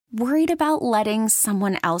Worried about letting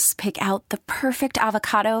someone else pick out the perfect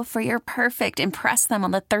avocado for your perfect impress them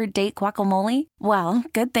on the third date guacamole? Well,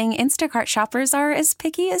 good thing Instacart shoppers are as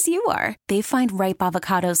picky as you are. They find ripe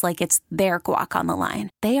avocados like it's their guac on the line.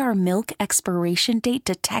 They are milk expiration date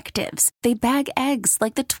detectives. They bag eggs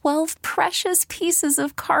like the 12 precious pieces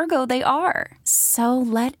of cargo they are. So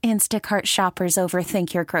let Instacart shoppers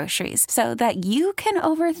overthink your groceries so that you can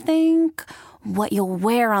overthink what you'll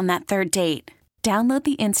wear on that third date. Download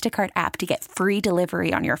the Instacart app to get free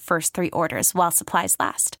delivery on your first 3 orders while supplies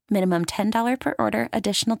last. Minimum $10 per order.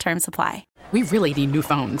 Additional terms apply. We really need new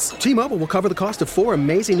phones. T-Mobile will cover the cost of 4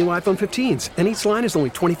 amazing new iPhone 15s, and each line is only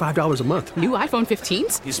 $25 a month. New iPhone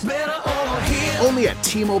 15s? It's better over here. Only at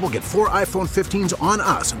T-Mobile, get 4 iPhone 15s on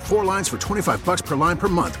us and 4 lines for $25 per line per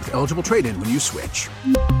month with eligible trade-in when you switch.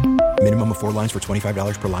 Minimum of 4 lines for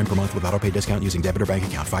 $25 per line per month with autopay discount using debit or bank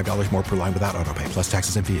account. $5 more per line without autopay, plus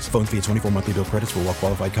taxes and fees. Phone fee at 24 monthly bill credits for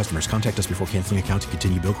well-qualified customers. Contact us before canceling account to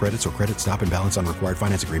continue bill credits or credit stop and balance on required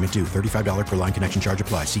finance agreement due. $35 per line connection charge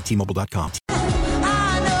applies. See T-Mobile.com.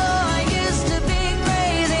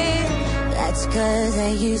 Cause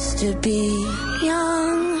I used to be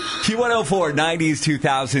young. Q104, 90s,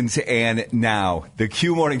 2000s, and now. The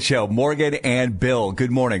Q Morning Show, Morgan and Bill.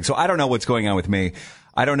 Good morning. So I don't know what's going on with me.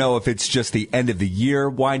 I don't know if it's just the end of the year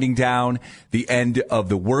winding down, the end of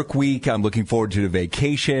the work week. I'm looking forward to the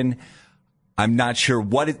vacation. I'm not sure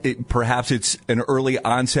what perhaps it's an early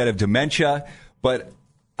onset of dementia, but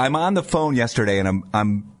I'm on the phone yesterday and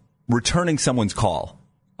I'm returning someone's call.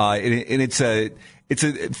 And it's a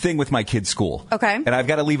thing with my kid's school. Okay. And I've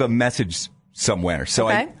got to leave a message somewhere. So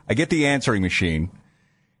okay. I get the answering machine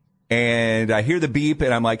and I hear the beep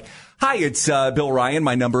and I'm like, hi, it's Bill Ryan.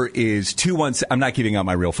 My number is 216. I'm not giving out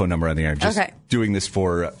my real phone number on the air. I'm just doing this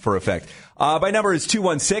for effect. My number is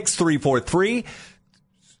 216-343.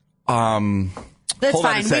 That's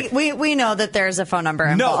fine. We know that there's a phone number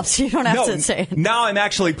involved. So you don't have to say it. Now I'm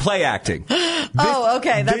actually play acting.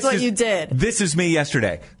 Okay. That's what you did. This is me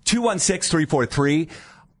yesterday. 216-343.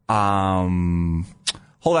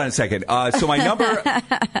 Hold on a second. So my number,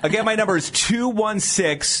 again, my number is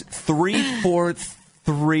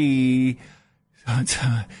 216-343.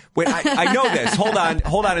 Wait, I know this.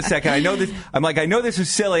 Hold on a second. I know this. I know this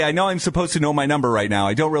is silly. I know I'm supposed to know my number right now.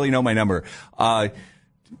 I don't really know my number.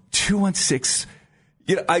 216.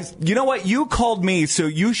 You know what? You called me, so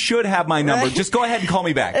you should have my number. Right. Just go ahead and call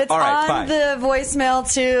me back. It's all right, on fine. the voicemail,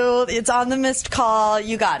 too. It's on the missed call.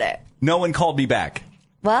 You got it. No one called me back.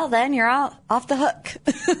 Well, then you're off the hook.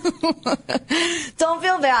 Don't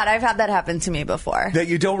feel bad. I've had that happen to me before. That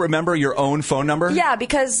you don't remember your own phone number? Yeah,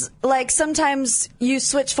 because sometimes you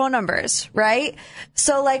switch phone numbers, right?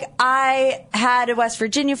 So I had a West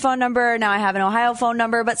Virginia phone number. Now I have an Ohio phone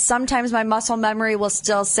number, but sometimes my muscle memory will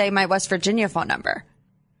still say my West Virginia phone number.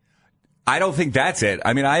 I don't think that's it.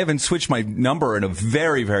 I mean, I haven't switched my number in a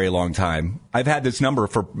very, very long time. I've had this number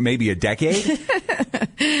for maybe a decade.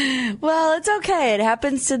 Well, it's okay. It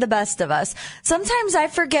happens to the best of us. Sometimes I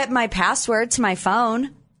forget my password to my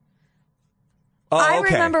phone. Oh, okay. I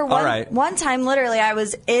remember one time, literally, I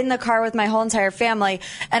was in the car with my whole entire family,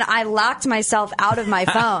 and I locked myself out of my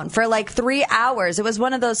phone for 3 hours. It was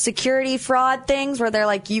one of those security fraud things where they're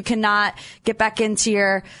like, you cannot get back into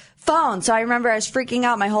your phone. So I remember I was freaking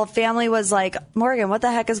out. My whole family was like, Morgan, what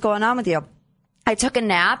the heck is going on with you? I took a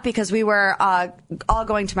nap because we were all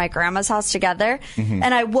going to my grandma's house together. Mm-hmm.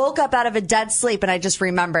 And I woke up out of a dead sleep and I just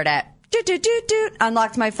remembered it.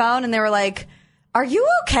 Unlocked my phone and they were like, are you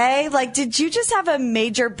okay? Did you just have a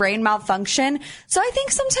major brain malfunction? So I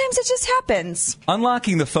think sometimes it just happens.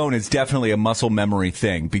 Unlocking the phone is definitely a muscle memory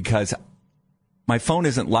thing because my phone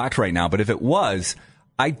isn't locked right now. But if it was,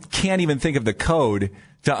 I can't even think of the code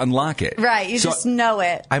to unlock it. Right. You just know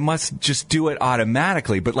it. I must just do it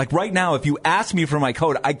automatically. But right now, if you ask me for my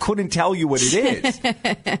code, I couldn't tell you what it is.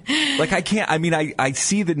 I can't. I mean, I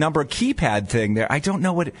see the number keypad thing there. I don't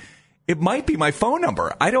know what it might be my phone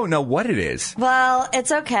number. I don't know what it is. Well,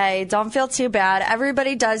 it's okay. Don't feel too bad.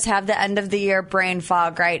 Everybody does have the end of the year brain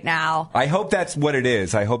fog right now. I hope that's what it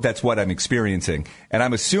is. I hope that's what I'm experiencing. And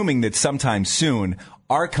I'm assuming that sometime soon,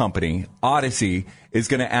 our company, Odyssey, is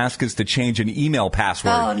going to ask us to change an email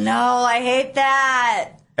password. Oh, no. I hate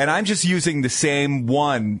that. And I'm just using the same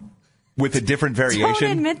one with a different variation.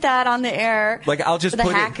 Don't admit that on the air. I'll just put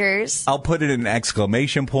put hackers. I'll put it in an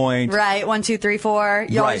exclamation point. Right. 1, 2, 3, 4.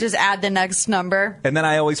 You always just add the next number. And then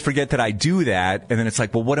I always forget that I do that. And then it's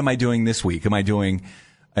well, what am I doing this week? Am I doing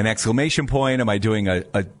an exclamation point? Am I doing a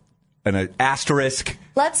an asterisk.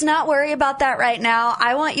 Let's not worry about that right now.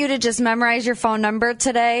 I want you to just memorize your phone number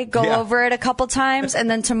today, go over it a couple times, and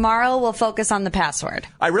then tomorrow we'll focus on the password.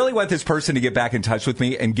 I really want this person to get back in touch with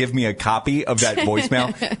me and give me a copy of that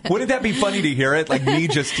voicemail. Wouldn't that be funny to hear it? Like me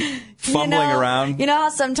just fumbling around. You know how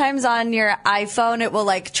sometimes on your iPhone it will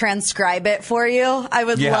like transcribe it for you? I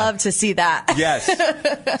would love to see that.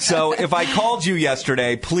 Yes. So if I called you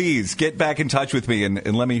yesterday, please get back in touch with me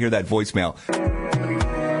and let me hear that voicemail.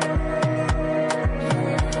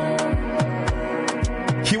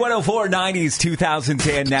 Q104 90s,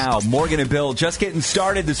 2010 now. Morgan and Bill just getting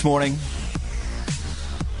started this morning.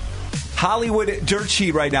 Hollywood dirt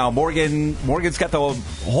sheet right now. Morgan's got the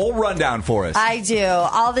whole rundown for us. I do.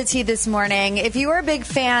 All the tea this morning. If you are a big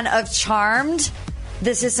fan of Charmed,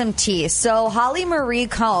 this is some tea. So Holly Marie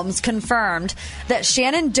Combs confirmed that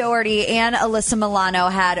Shannon Doherty and Alyssa Milano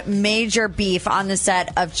had major beef on the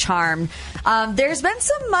set of Charmed. There's been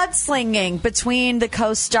some mudslinging between the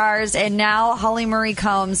co-stars, and now Holly Marie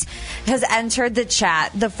Combs has entered the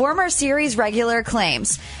chat. The former series regular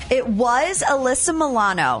claims it was Alyssa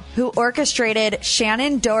Milano who orchestrated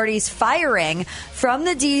Shannon Doherty's firing from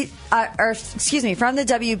the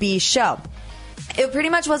WB show. It pretty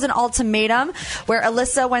much was an ultimatum where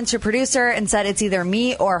Alyssa went to producer and said it's either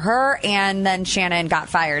me or her, and then Shannon got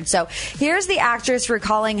fired. So here's the actress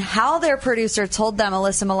recalling how their producer told them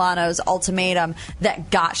Alyssa Milano's ultimatum that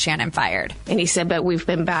got Shannon fired. And he said, but we've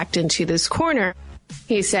been backed into this corner.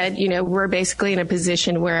 He said, we're basically in a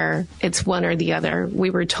position where it's one or the other. We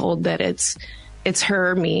were told that it's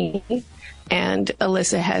her or me, and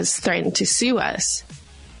Alyssa has threatened to sue us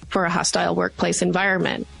for a hostile workplace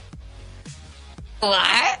environment.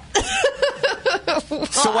 What?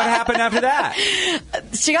 So what happened after that?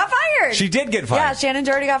 She got fired. She did get fired. Yeah, Shannon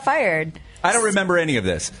Doherty got fired. I don't remember any of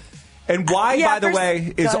this. And why, by the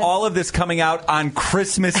way, is all of this coming out on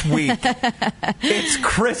Christmas week? It's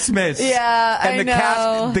Christmas. Yeah, and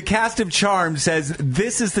I know. The cast of Charmed says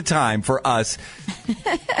this is the time for us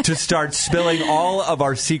to start spilling all of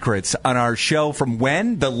our secrets on our show from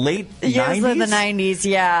when? The late 90s? Yes, the 90s,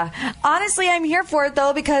 yeah. Honestly, I'm here for it,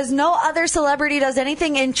 though, because no other celebrity does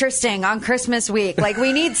anything interesting on Christmas week. Like,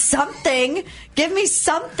 we need something. Give me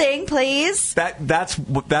something, please. That's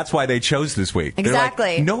why they chose this week. Exactly.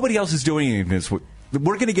 They're like, nobody else is doing anything this week.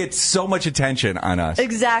 We're going to get so much attention on us.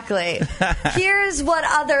 Exactly. Here's what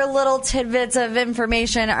other little tidbits of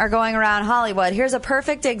information are going around Hollywood. Here's a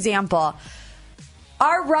perfect example.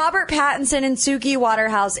 Are Robert Pattinson and Suki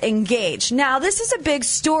Waterhouse engaged? Now, this is a big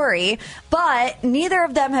story, but neither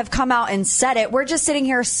of them have come out and said it. We're just sitting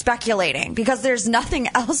here speculating because there's nothing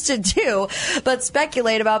else to do but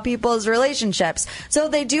speculate about people's relationships. So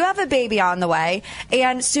they do have a baby on the way,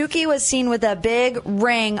 and Suki was seen with a big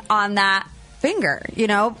ring on that finger,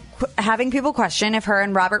 having people question if her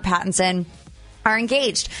and Robert Pattinson are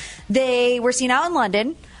engaged. They were seen out in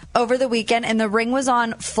London over the weekend, and the ring was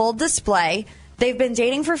on full display. They've been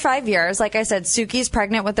dating for 5 years. Like I said, Suki's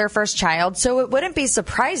pregnant with their first child, so it wouldn't be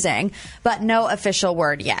surprising, but no official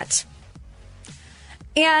word yet.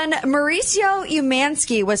 And Mauricio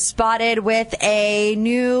Umansky was spotted with a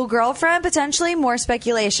new girlfriend, potentially more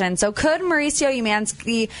speculation. So could Mauricio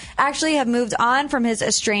Umansky actually have moved on from his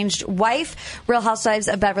estranged wife, Real Housewives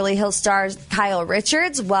of Beverly Hills star Kyle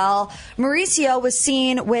Richards? Well, Mauricio was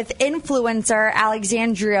seen with influencer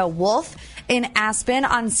Alexandria Wolf in Aspen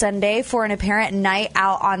on Sunday for an apparent night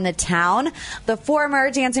out on the town. The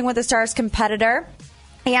former Dancing with the Stars competitor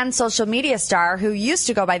and social media star, who used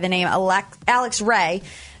to go by the name Alex Ray,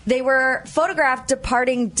 they were photographed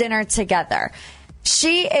departing dinner together.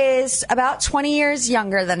 She is about 20 years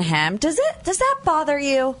younger than him. Does that bother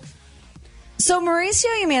you? So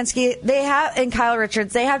Mauricio Umansky, and Kyle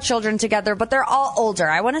Richards, they have children together, but they're all older.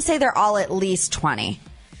 I want to say they're all at least 20.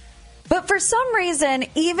 But for some reason,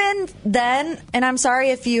 even then, and I'm sorry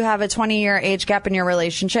if you have a 20-year age gap in your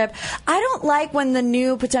relationship, I don't like when the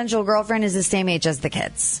new potential girlfriend is the same age as the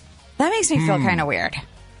kids. That makes me feel kind of weird.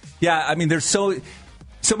 Yeah, I mean, there's so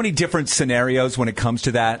many different scenarios when it comes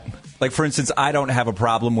to that. Like, for instance, I don't have a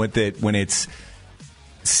problem with it when it's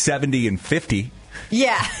 70 and 50.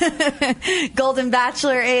 Yeah. Golden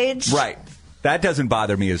Bachelor age. Right. That doesn't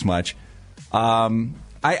bother me as much.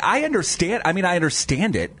 I understand. I mean, I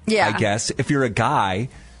understand it, I guess, if you're a guy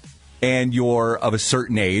and you're of a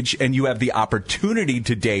certain age and you have the opportunity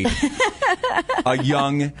to date a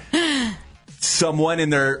young someone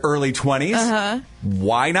in their early 20s,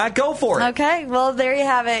 why not go for it? Okay, well, there you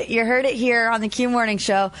have it. You heard it here on the Q Morning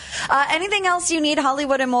Show. Anything else you need,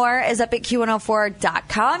 Hollywood and more, is up at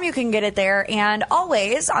Q104.com. You can get it there and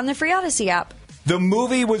always on the free Odyssey app. The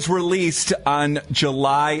movie was released on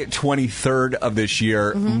July 23rd of this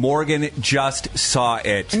year. Morgan just saw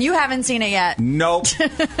it. And you haven't seen it yet. Nope.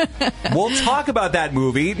 We'll talk about that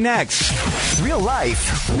movie next. Real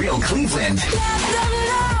life, real Cleveland.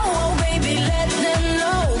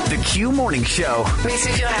 The Q Morning Show. Makes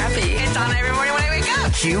me feel happy. It's on every morning when I wake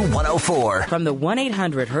up. Q104. From the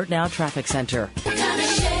 1-800-HURT-NOW Traffic Center.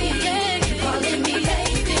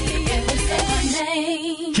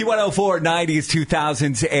 Q104, 90s,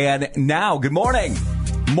 2000s, and now. Good morning.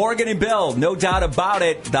 Morgan and Bill, no doubt about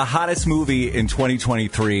it, the hottest movie in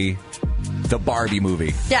 2023, the Barbie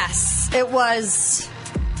movie. Yes, it was.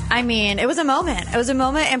 I mean, it was a moment. It was a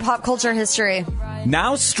moment in pop culture history.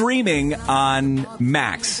 Now streaming on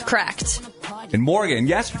Max. Correct. And Morgan,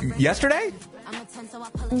 yesterday?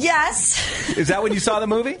 Yes. Is that when you saw the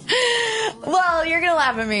movie? Well, you're going to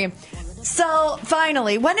laugh at me. So,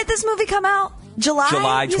 finally, when did this movie come out?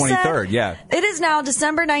 July 23rd, yeah. It is now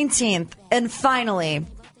December 19th. And finally,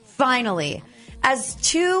 as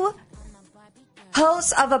two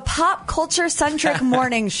hosts of a pop culture-centric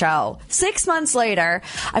morning show, 6 months later,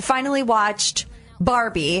 I finally watched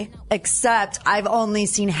Barbie, except I've only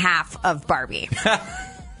seen half of Barbie.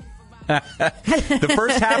 The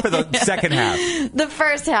first half or the second half? The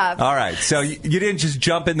first half. All right. So you didn't just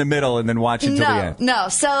jump in the middle and then watch it until the end? No.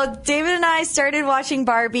 So David and I started watching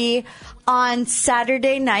Barbie on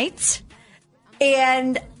Saturday night.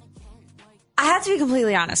 And I have to be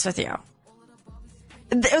completely honest with you.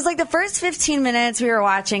 It was like the first 15 minutes we were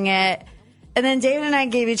watching it. And then David and I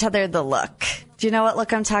gave each other the look. Do you know what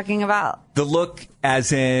look I'm talking about? The look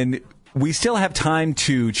as in... We still have time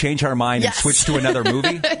to change our mind and switch to another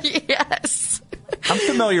movie? Yes. I'm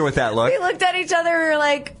familiar with that look. We looked at each other and we were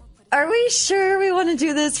like, are we sure we want to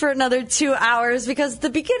do this for another 2 hours? Because the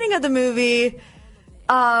beginning of the movie,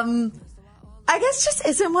 I guess just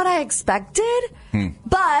isn't what I expected.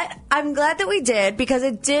 But I'm glad that we did because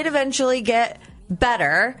it did eventually get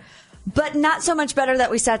better. But not so much better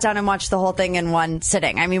that we sat down and watched the whole thing in one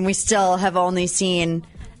sitting. I mean, we still have only seen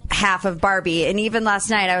half of Barbie. And even last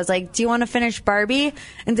night, I was like, do you want to finish Barbie?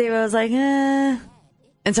 And David was like, eh.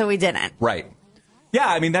 And so we didn't. Right. Yeah,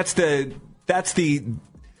 I mean, that's the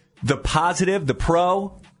positive, the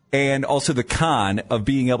pro, and also the con of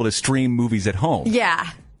being able to stream movies at home. Yeah.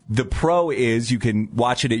 The pro is you can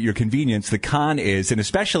watch it at your convenience. The con is, and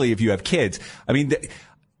especially if you have kids, I mean,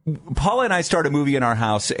 Paula and I start a movie in our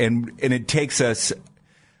house, and it takes us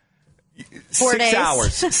 4 days. 6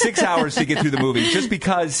 hours. 6 hours to get through the movie, just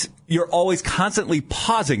because you're always constantly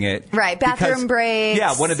pausing it. Right, bathroom breaks.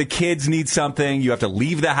 Yeah, one of the kids needs something. You have to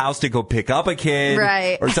leave the house to go pick up a kid.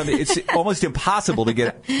 Right. Or something. It's almost impossible to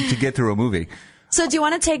get through a movie. So do you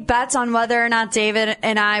want to take bets on whether or not David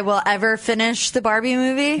and I will ever finish the Barbie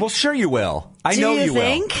movie? Well, sure you will. I know you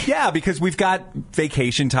think? will. Yeah, because we've got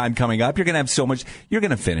vacation time coming up. You're going to have so much. You're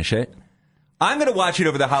going to finish it. I'm going to watch it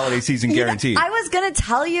over the holiday season, guaranteed. I was going to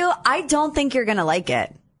tell you, I don't think you're going to like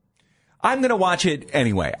it. I'm going to watch it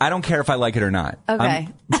anyway. I don't care if I like it or not. Okay.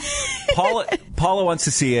 Paula wants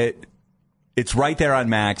to see it. It's right there on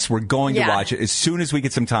Max. We're going to watch it as soon as we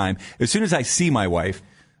get some time. As soon as I see my wife.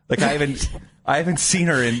 Like, I haven't seen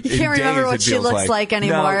her in days. You can't remember what she looks like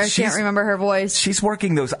anymore. No, can't remember her voice. She's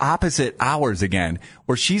working those opposite hours again,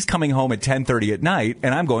 where she's coming home at 10:30 at night,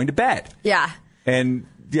 and I'm going to bed. Yeah. And...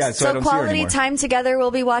 yeah, so I don't see her quality anymore. time together,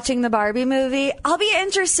 we'll be watching the Barbie movie. I'll be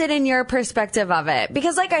interested in your perspective of it.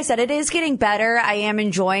 Because like I said, it is getting better. I am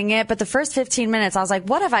enjoying it. But the first 15 minutes, I was like,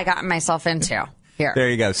 what have I gotten myself into here? There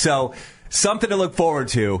you go. So something to look forward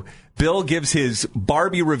to. Bill gives his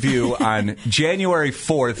Barbie review on January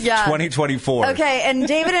 4th, 2024. Okay, and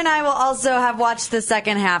David and I will also have watched the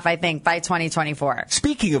second half, I think, by 2024.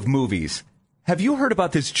 Speaking of movies... have you heard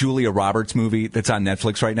about this Julia Roberts movie that's on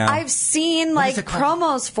Netflix right now? I've seen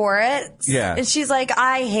promos for it. Yeah. And she's like,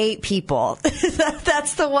 I hate people.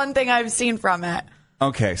 That's the one thing I've seen from it.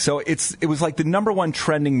 Okay. So it was like the number one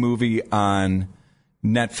trending movie on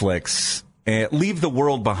Netflix. Leave the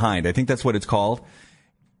World Behind. I think that's what it's called.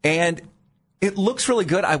 And it looks really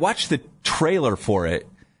good. I watched the trailer for it,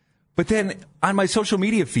 but then on my social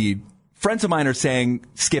media feed, friends of mine are saying,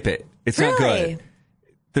 skip it. It's not good.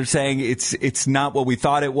 They're saying it's not what we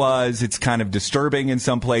thought it was. It's kind of disturbing in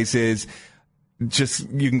some places. Just,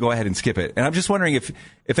 you can go ahead and skip it. And I'm just wondering if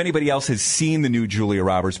anybody else has seen the new Julia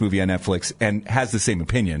Roberts movie on Netflix and has the same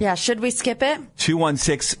opinion. Yeah, should we skip it?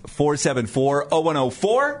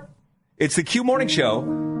 216-474-0104. It's the Q Morning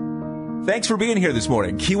Show. Thanks for being here this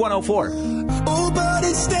morning. Q104. Oh, but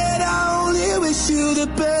instead I only wish you the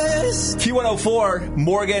best. Q104,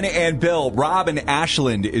 Morgan and Bill. Rob in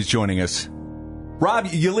Ashland is joining us. Rob,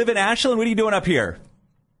 you live in Ashland? What are you doing up here?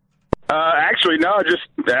 Actually, no.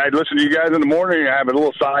 I listen to you guys in the morning. I have a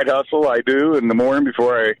little side hustle I do in the morning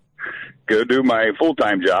before I go do my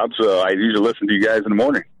full-time job. So I usually listen to you guys in the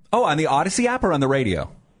morning. Oh, on the Odyssey app or on the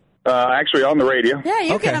radio? Actually, on the radio. Yeah,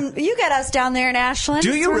 you get us down there in Ashland.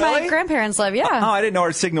 Do you where really? My grandparents live. Yeah. Oh, I didn't know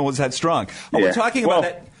our signal was that strong. Oh, Yeah. We're talking about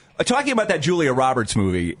that. Talking about that Julia Roberts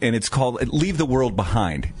movie, and it's called Leave the World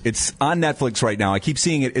Behind. It's on Netflix right now. I keep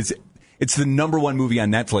seeing it. It's the number one movie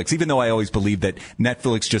on Netflix, even though I always believe that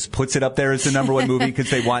Netflix just puts it up there as the number one movie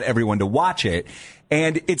because they want everyone to watch it.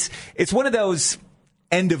 And it's one of those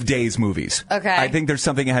end of days movies. Okay. I think there's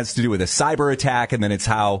something that has to do with a cyber attack, and then it's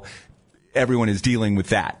how everyone is dealing with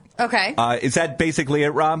that. Okay. Is that basically it,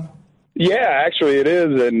 Rob? Yeah, actually it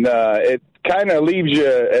is. And it kind of leaves you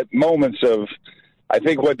at moments of, I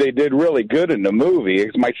think what they did really good in the movie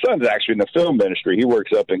is my son's actually in the film industry. He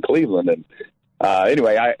works up in Cleveland. And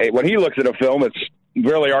anyway, when he looks at a film, it's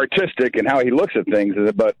really artistic in how he looks at things.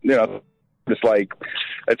 But, it's like,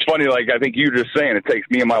 it's funny, like I think you just saying, it takes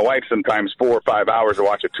me and my wife sometimes 4 or 5 hours to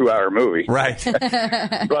watch a 2-hour movie. Right.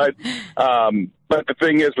 But the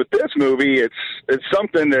thing is with this movie, it's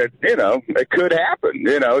something that, it could happen.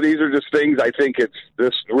 These are just things, I think it's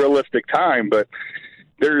this realistic time, but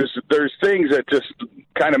there's things that just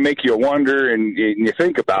kind of make you wonder and you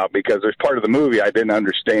think about, because there's part of the movie I didn't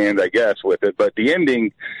understand, I guess, with it. But the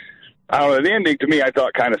ending, I don't know, the ending to me I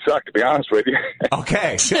thought kind of sucked, to be honest with you.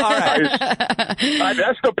 Okay. All right.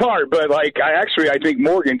 That's the part. But, I think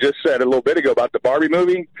Morgan just said a little bit ago about the Barbie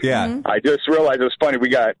movie. Yeah. Mm-hmm. I just realized it was funny. We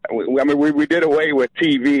did away with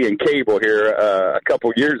TV and cable here a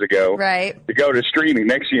couple years ago. Right. To go to streaming.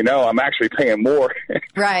 Next thing you know, I'm actually paying more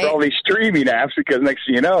right. for all these streaming apps, because next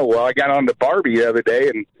thing you know, I got on to Barbie the other day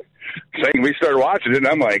and we started watching it, and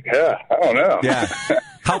I'm like, I don't know. Yeah.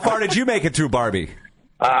 How far did you make it through Barbie?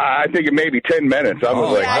 I think it may be 10 minutes. I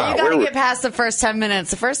was like, yeah, wow, you got to get past the first 10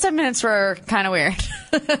 minutes. The first 10 minutes were kind of weird.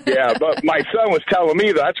 Yeah, but my son was telling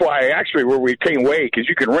me that's why where we can't wait, because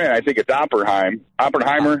you can rent, I think it's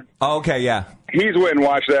Oppenheimer. Oh, okay, yeah. He's went and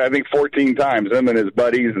watched that, I think, 14 times. Him and his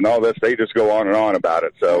buddies and all this, they just go on and on about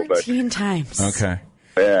it. 14 times. Okay.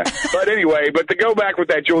 Yeah. But anyway, to go back with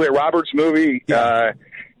that Julia Roberts movie, it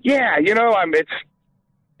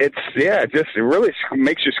really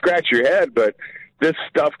makes you scratch your head, but this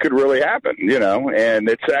stuff could really happen, and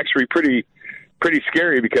it's actually pretty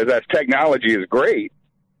scary, because as technology is great,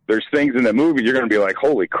 there's things in the movie you're going to be like,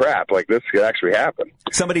 holy crap, like this could actually happen.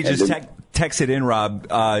 Somebody just texted in, Rob.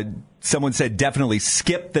 Someone said definitely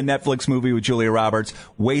skip the Netflix movie with Julia Roberts.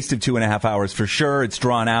 Waste of 2.5 hours for sure. It's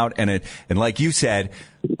drawn out, and like you said,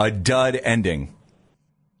 a dud ending.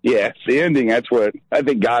 Yeah, it's the ending. That's what I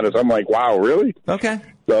think got us. I'm like, wow, really? Okay.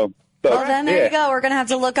 So. Well, then there you go. We're going to have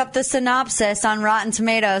to look up the synopsis on Rotten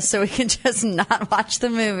Tomatoes so we can just not watch the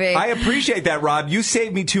movie. I appreciate that, Rob. You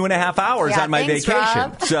saved me 2.5 hours on my thanks, vacation.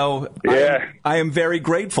 Rob. So yeah. I am very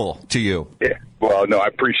grateful to you. Yeah. Well, no, I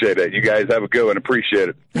appreciate it. You guys have a good one. Appreciate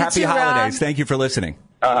it. Happy holidays. Thank you for listening.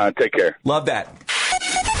 Take care. Love that.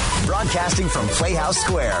 Broadcasting from Playhouse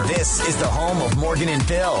Square, this is the home of Morgan and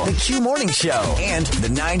Bill, the Q Morning Show, and the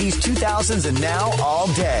 90s, 2000s, and now all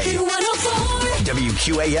day.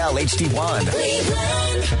 WQAL HD1.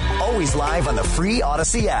 Cleveland. Always live on the free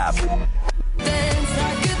Odyssey app.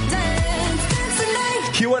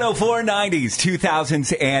 Q104 90s,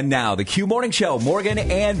 2000s, and now. The Q Morning Show. Morgan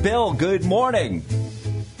and Bill, good morning.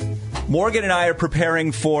 Morgan and I are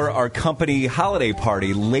preparing for our company holiday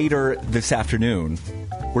party later this afternoon.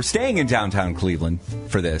 We're staying in downtown Cleveland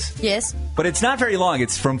for this. Yes. But it's not very long.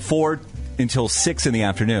 It's from 4 until 6 in the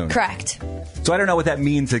afternoon. Correct. So I don't know what that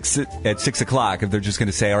means at 6 o'clock, if they're just going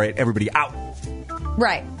to say, all right, everybody out.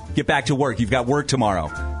 Right. Get back to work. You've got work tomorrow.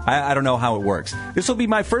 I don't know how it works. This will be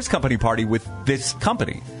my first company party with this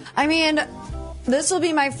company. I mean, this will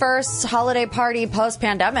be my first holiday party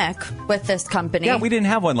post-pandemic with this company. Yeah, we didn't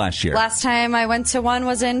have one last year. Last time I went to one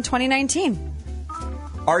was in 2019.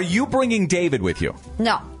 Are you bringing David with you?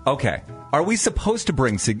 No. Okay. Are we supposed to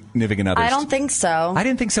bring significant others? I don't think so. I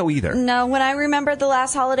didn't think so either. No, when I remember the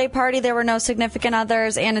last holiday party, there were no significant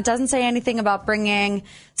others, and it doesn't say anything about bringing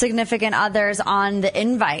significant others on the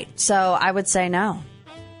invite, so I would say no.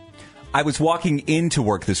 I was walking into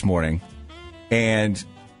work this morning, and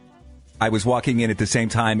I was walking in at the same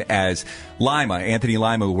time as Anthony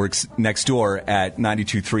Lima, who works next door at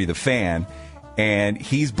 92.3 The Fan, and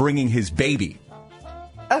he's bringing his baby.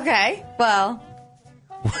 Okay, well,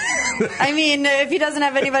 I mean, if he doesn't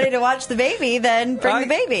have anybody to watch the baby, then bring the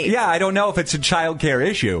baby. Yeah, I don't know if it's a child care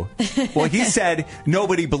issue. Well, he said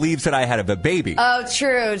nobody believes that I had a baby. Oh,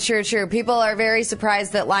 true. People are very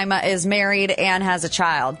surprised that Lima is married and has a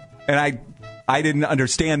child. And I didn't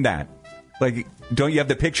understand that. Like, Don't you have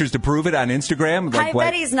the pictures to prove it on Instagram? I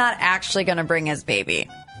bet he's not actually going to bring his baby.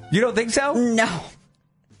 You don't think so? No.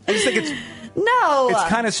 I just think it's... No. It's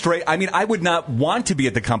kind of straight. I mean, I would not want to be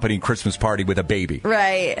at the company Christmas party with a baby.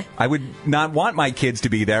 Right. I would not want my kids to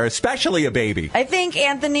be there, especially a baby. I think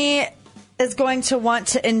Anthony is going to want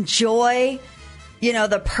to enjoy,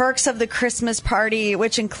 the perks of the Christmas party,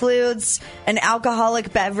 which includes an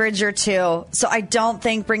alcoholic beverage or two. So I don't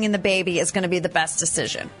think bringing the baby is going to be the best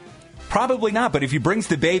decision. Probably not. But if he brings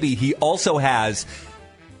the baby, he also has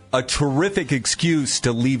a terrific excuse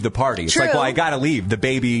to leave the party. It's like, well, I got to leave. The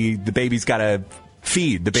baby's got to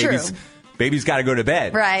feed. The baby's got to go to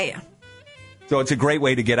bed. Right. So it's a great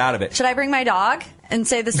way to get out of it. Should I bring my dog and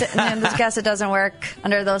say this? And guess it doesn't work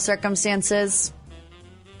under those circumstances.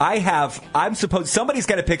 Somebody's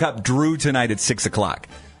got to pick up Drew tonight at 6:00.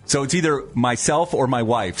 So it's either myself or my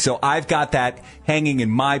wife. So I've got that hanging in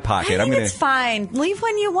my pocket. It's fine. Leave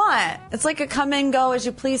when you want. It's like a come and go as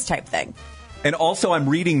you please type thing. And also, I'm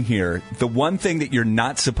reading here, the one thing that you're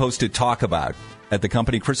not supposed to talk about at the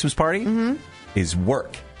company Christmas party is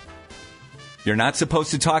work. You're not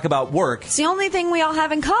supposed to talk about work. It's the only thing we all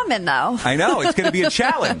have in common, though. I know. It's going to be a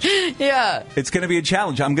challenge. Yeah. It's going to be a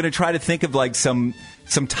challenge. I'm going to try to think of like some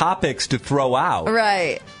topics to throw out.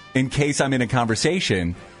 Right. In case I'm in a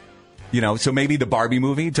conversation. So maybe the Barbie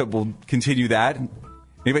movie, we'll continue that.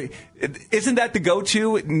 Anybody, isn't that the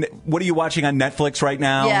go-to? What are you watching on Netflix right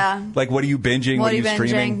now? Yeah. Like, what are you binging? What are you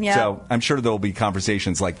streaming? Yeah. So I'm sure there'll be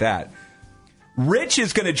conversations like that. Rich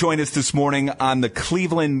is going to join us this morning on the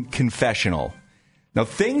Cleveland Confessional. Now,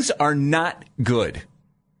 things are not good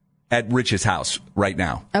at Rich's house right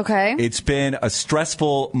now. Okay. It's been a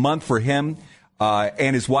stressful month for him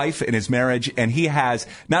and his wife and his marriage. And he has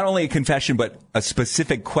not only a confession, but a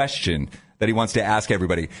specific question that he wants to ask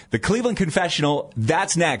everybody. The Cleveland Confessional,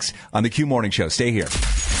 that's next on the Q Morning Show. Stay here.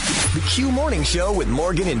 The Q Morning Show with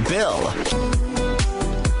Morgan and Bill.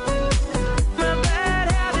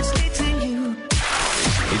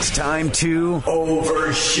 It's time to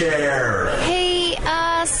overshare. Hey,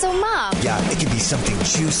 so Mom. Yeah, it could be something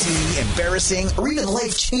juicy, embarrassing, or even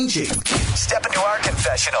life-changing. Step into our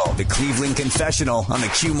confessional. The Cleveland Confessional on the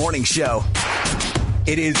Q Morning Show.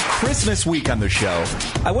 It is Christmas week on the show.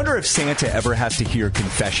 I wonder if Santa ever has to hear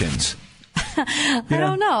confessions. I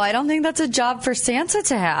don't know. I don't think that's a job for Santa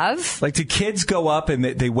to have. Like, do kids go up and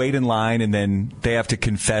they wait in line and then they have to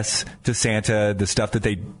confess to Santa the stuff that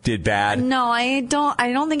they did bad? No, I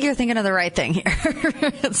don't think you're thinking of the right thing here.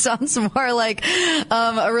 It sounds more like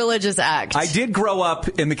a religious act. I did grow up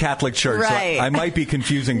in the Catholic Church, right. So I might be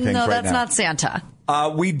confusing things right now. No, that's not Santa.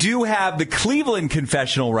 We do have the Cleveland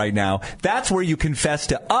Confessional right now. That's where you confess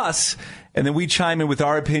to us, and then we chime in with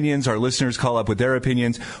our opinions. Our listeners call up with their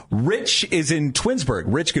opinions. Rich is in Twinsburg.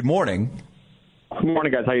 Rich, good morning. Good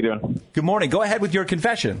morning, guys. How you doing? Good morning. Go ahead with your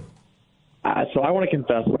confession. So I want to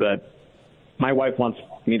confess that my wife wants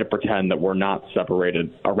me to pretend that we're not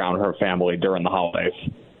separated around her family during the holidays.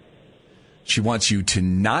 She wants you to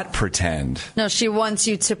not pretend. No, she wants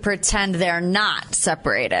you to pretend they're not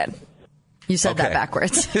separated. You said that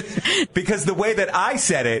backwards. Because the way that I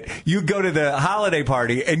said it, you go to the holiday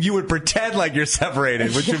party and you would pretend like you're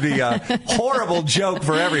separated, which would be a horrible joke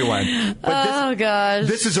for everyone. But gosh.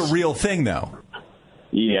 This is a real thing, though.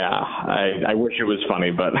 Yeah, I wish it was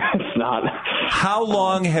funny, but it's not. How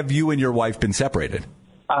long have you and your wife been separated?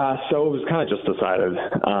 So it was kind of just decided,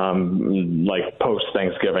 like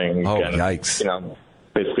post-Thanksgiving. Oh, and, yikes.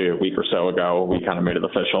 Basically a week or so ago, we kind of made it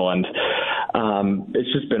official, and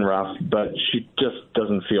it's just been rough, but she just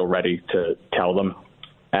doesn't feel ready to tell them.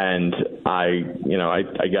 And I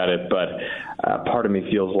got it, but part of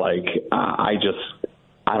me feels like I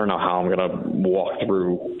don't know how I'm going to walk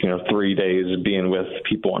through, 3 days being with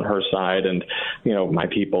people on her side and, my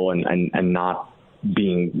people and not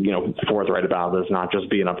being, forthright about this, not just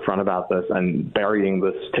being upfront about this and burying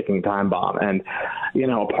this ticking time bomb. And,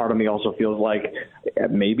 a part of me also feels like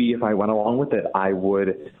maybe if I went along with it, I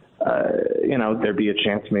would, there'd be a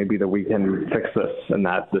chance maybe that we can fix this and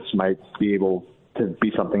that this might be able to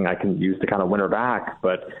be something I can use to kind of win her back.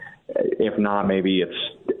 But if not, maybe it's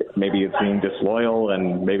being disloyal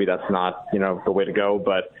and maybe that's not, the way to go.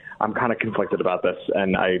 But I'm kind of conflicted about this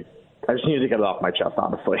and I just need to get it off my chest,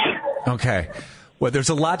 honestly. Okay. Well, there's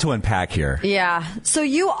a lot to unpack here. Yeah. So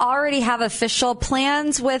you already have official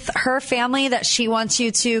plans with her family that she wants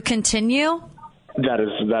you to continue? That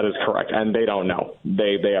is correct. And they don't know.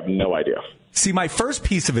 They have no idea. See, my first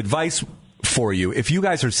piece of advice for you, if you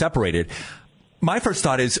guys are separated, my first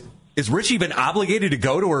thought is Rich even obligated to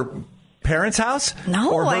go to her parents' house?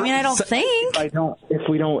 No, I don't think. If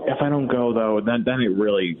I don't go though, then it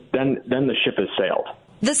really then the ship has sailed.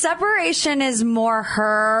 The separation is more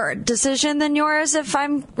her decision than yours, if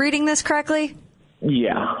I'm reading this correctly?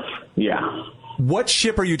 Yeah. What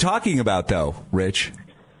ship are you talking about, though, Rich?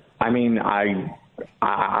 I mean, I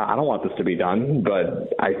don't want this to be done,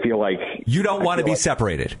 but I feel like... You don't want to be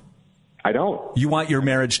separated? I don't. You want your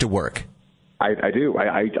marriage to work? I do.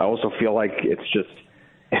 I also feel like it's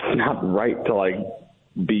not right to, like,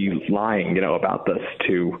 be lying, about this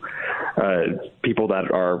to people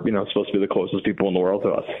that are, supposed to be the closest people in the world to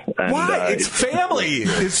us. And, why? It's family.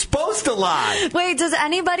 It's supposed to lie. Wait, does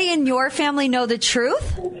anybody in your family know the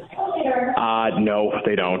truth? No,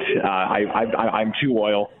 they don't. I'm too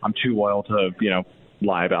loyal. I'm too loyal to,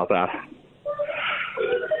 lie about that.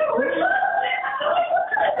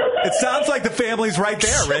 It sounds like the family's right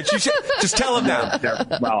there, Rich. You should just tell them now.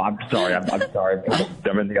 Well, I'm sorry. I'm sorry.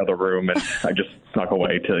 I'm in the other room, and I just snuck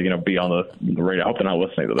away to, be on the radio. I hope they're not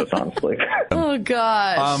listening to this, honestly. Oh,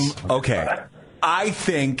 gosh. Okay. I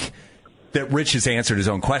think that Rich has answered his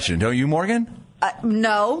own question. Don't you, Morgan?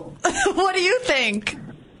 No. What do you think?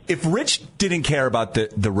 If Rich didn't care about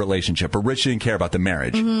the relationship, or Rich didn't care about the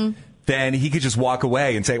marriage, then he could just walk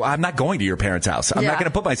away and say, well, I'm not going to your parents' house. I'm not going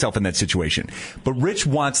to put myself in that situation. But Rich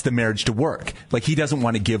wants the marriage to work. Like, he doesn't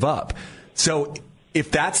want to give up. So if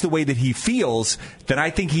that's the way that he feels, then I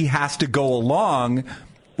think he has to go along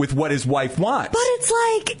with what his wife wants. But it's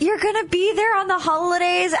like, you're going to be there on the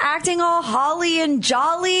holidays acting all holly and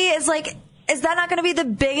jolly. Is that not going to be the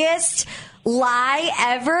biggest lie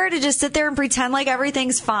ever, to just sit there and pretend like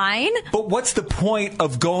everything's fine? But what's the point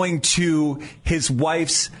of going to his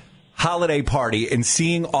wife's holiday party and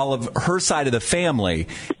seeing all of her side of the family,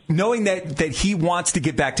 knowing that he wants to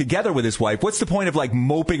get back together with his wife? What's the point of, like,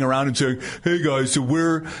 moping around and saying, hey guys, so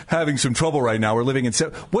we're having some trouble right now, we're living in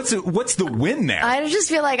what's the win there? I just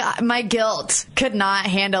feel like my guilt could not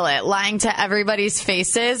handle it, lying to everybody's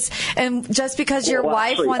faces. And just because your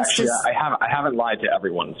wife wants to... I haven't lied to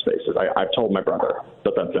everyone's faces. I've told my brother,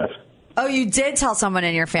 but that's it. Oh, you did tell someone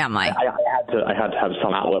in your family. I had to have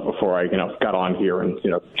some outlet before I, got on here and,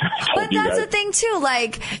 told But you that's guys. the thing too.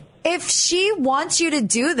 Like, if she wants you to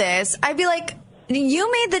do this, I'd be like,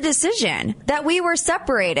 you made the decision that we were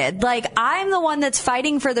separated. Like, I'm the one that's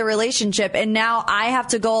fighting for the relationship, and now I have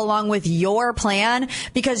to go along with your plan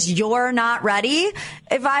because you're not ready.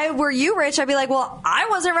 If I were you, Rich, I'd be like, well, I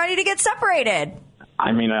wasn't ready to get separated.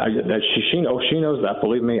 I mean, she knows that.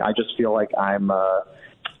 Believe me, I just feel like I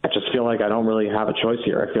don't really have a choice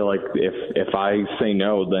here. I feel like if I say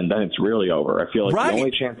no, then it's really over. I feel like the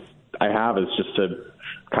only chance I have is just to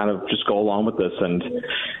kind of just go along with this and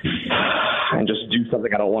just do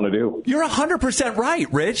something I don't want to do. You're 100%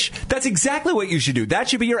 right, Rich. That's exactly what you should do. That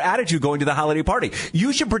should be your attitude going to the holiday party.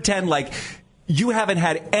 You should pretend like you haven't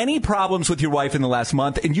had any problems with your wife in the last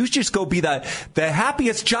month, and you just go be the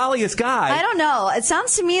happiest, jolliest guy. I don't know. It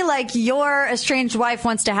sounds to me like your estranged wife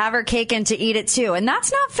wants to have her cake and to eat it too, and that's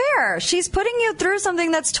not fair. She's putting you through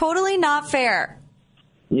something that's totally not fair.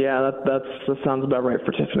 Yeah, that sounds about right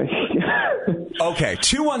for Tiffany. Okay,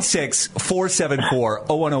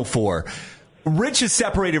 216-474-0104. Rich is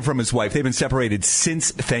separated from his wife. They've been separated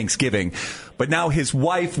since Thanksgiving. But now his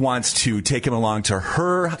wife wants to take him along to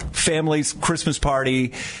her family's Christmas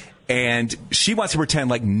party, and she wants to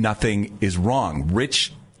pretend like nothing is wrong.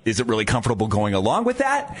 Rich isn't really comfortable going along with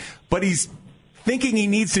that, but he's thinking he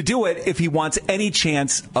needs to do it if he wants any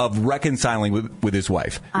chance of reconciling with his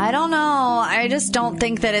wife. I don't know. I just don't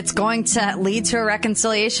think that it's going to lead to a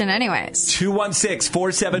reconciliation anyways.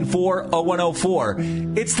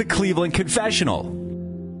 216-474-0104. It's the Cleveland Confessional.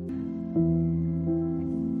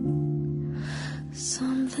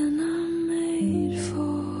 Something I'm made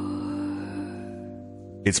for.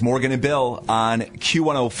 It's Morgan and Bill on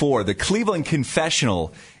Q104. The Cleveland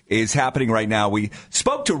Confessional is happening right now. We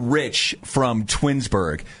spoke to Rich from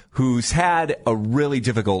Twinsburg, who's had a really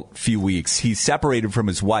difficult few weeks. He's separated from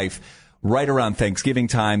his wife right around Thanksgiving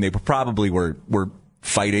time. They probably were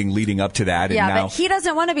fighting leading up to that. Yeah, and now, but he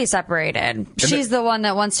doesn't want to be separated. She's the one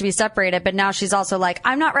that wants to be separated, but now she's also like,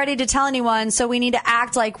 I'm not ready to tell anyone, so we need to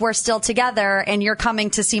act like we're still together, and you're coming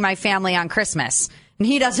to see my family on Christmas. And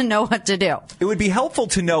he doesn't know what to do. It would be helpful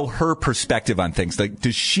to know her perspective on things. Like,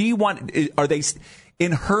 does she want, are they...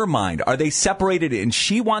 in her mind, are they separated and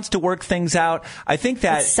she wants to work things out? I think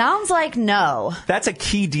that... It sounds like no. That's a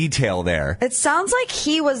key detail there. It sounds like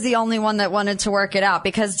he was the only one that wanted to work it out,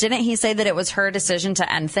 because didn't he say that it was her decision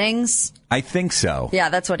to end things? I think so. Yeah,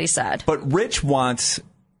 that's what he said. But Rich wants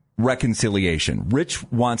reconciliation.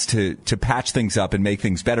 Rich wants to patch things up and make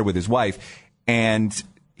things better with his wife. And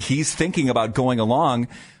he's thinking about going along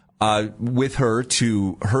with her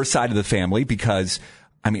to her side of the family because...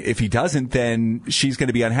 I mean, if he doesn't, then she's going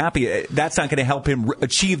to be unhappy. That's not going to help him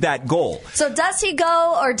achieve that goal. So does he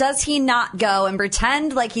go or does he not go and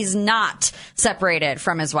pretend like he's not separated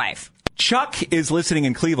from his wife? Chuck is listening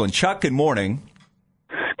in Cleveland. Chuck, good morning.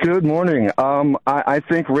 Good morning. I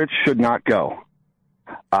think Rich should not go.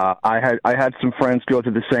 I had some friends go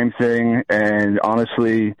through the same thing, and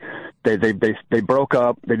honestly, they broke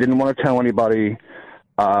up. They didn't want to tell anybody.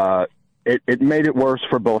 It made it worse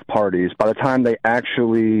for both parties. By the time they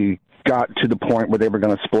actually got to the point where they were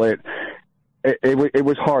going to split, it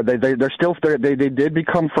was hard. They did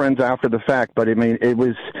become friends after the fact, but I mean, it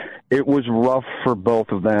was rough for both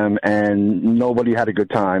of them, and nobody had a good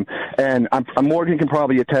time. And Morgan can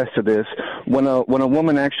probably attest to this. When a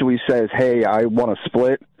woman actually says, "Hey, I want to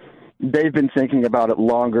split," they've been thinking about it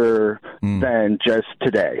longer than just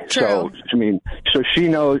today. True. So, I mean, she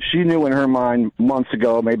knew in her mind months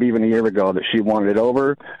ago, maybe even a year ago, that she wanted it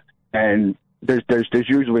over, and there's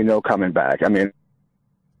usually no coming back. I mean.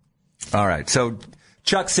 All right. So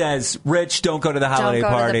Chuck says, Rich, don't go to the holiday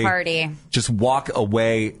Don't go party. to the party. Just walk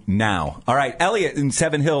away now. All right. Elliot in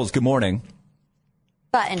Seven Hills, good morning.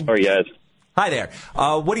 Button. How are you guys? Hi there.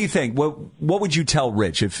 What do you think? What would you tell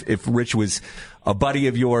Rich if Rich was a buddy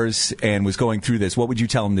of yours and was going through this? What would you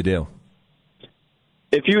tell him to do?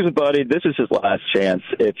 If he was a buddy, this is his last chance.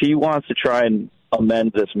 If he wants to try and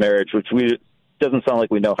amend this marriage, which doesn't sound like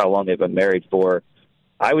we know how long they've been married for,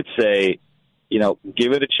 I would say,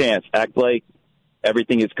 give it a chance. Act like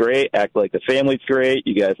everything is great. Act like the family's great.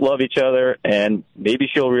 You guys love each other, and maybe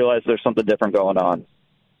she'll realize there's something different going on.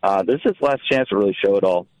 This is his last chance to really show it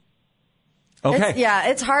all. Okay.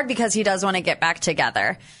 It's hard because he does want to get back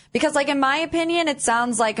together. Because, in my opinion, it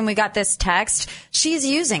sounds like, and we got this text, she's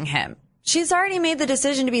using him. She's already made the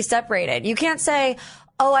decision to be separated. You can't say,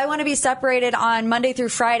 oh, I want to be separated on Monday through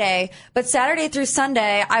Friday, but Saturday through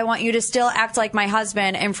Sunday, I want you to still act like my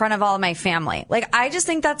husband in front of all of my family. I just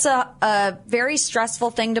think that's a very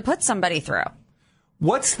stressful thing to put somebody through.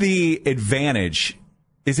 What's the advantage?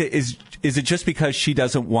 Is it just because she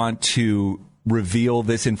doesn't want to reveal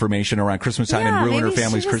this information around Christmas time and ruin her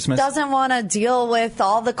family's Christmas? Doesn't want to deal with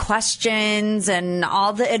all the questions and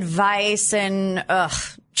all the advice and,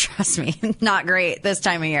 trust me, not great this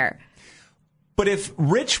time of year. But if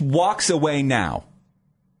Rich walks away now,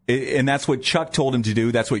 and that's what Chuck told him to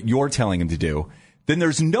do, that's what you're telling him to do, then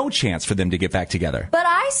there's no chance for them to get back together. But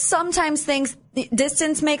I sometimes think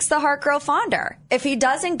distance makes the heart grow fonder. If he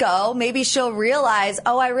doesn't go, maybe she'll realize,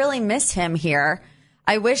 oh, I really miss him here.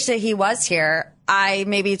 I wish that he was here. I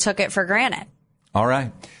maybe took it for granted. All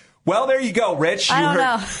right. Well, there you go, Rich. I don't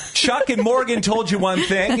know. Chuck and Morgan told you one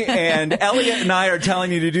thing, and Elliot and I are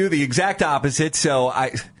telling you to do the exact opposite.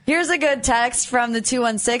 Here's a good text from the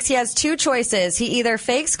 216. He has two choices. He either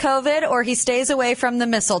fakes COVID or he stays away from the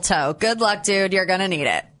mistletoe. Good luck, dude. You're going to need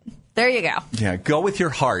it. There you go. Yeah, go with your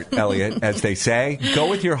heart, Elliot, as they say. Go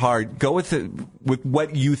with your heart. Go with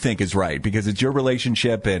what you think is right, because it's your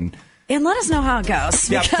relationship and let us know how it goes.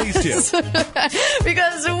 Yeah, please do.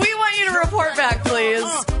 Because we want you to report back, please.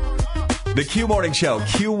 The Q Morning Show,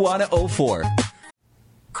 Q104.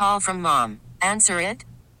 Call from mom. Answer it.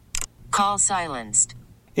 Call silenced.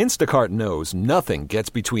 Instacart knows nothing gets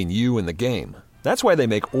between you and the game. That's why they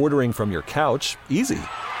make ordering from your couch easy.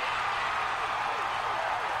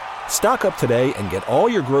 Stock up today and get all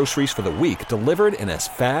your groceries for the week delivered in as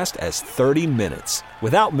fast as 30 minutes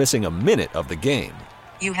without missing a minute of the game.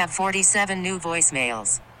 You have 47 new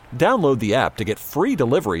voicemails. Download the app to get free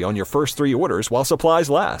delivery on your first 3 orders while supplies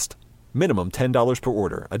last. Minimum $10 per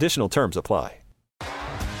order. Additional terms apply.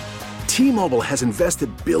 T-Mobile has invested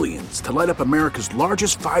billions to light up America's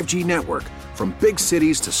largest 5G network, from big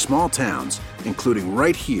cities to small towns, including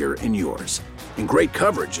right here in yours. And great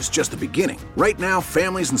coverage is just the beginning. Right now,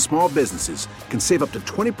 families and small businesses can save up to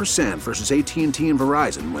 20% versus AT&T and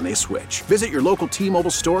Verizon when they switch. Visit your local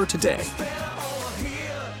T-Mobile store today.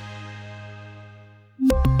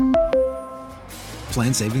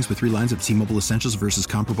 Plan savings with 3 lines of T-Mobile Essentials versus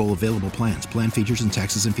comparable available plans. Plan features and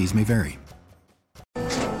taxes and fees may vary.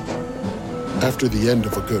 After the end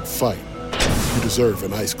of a good fight, you deserve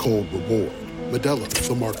an ice-cold reward. Modelo is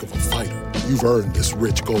the mark of a fighter. You've earned this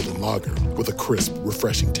rich golden lager with a crisp,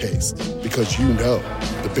 refreshing taste. Because you know,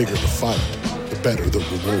 the bigger the fight, the better the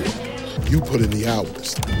reward. You put in the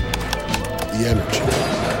hours, the energy,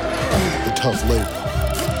 the tough labor.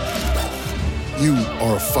 You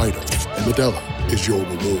are a fighter, and Modelo is your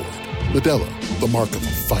reward. Modelo, the mark of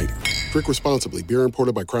a fighter. Drink responsibly. Beer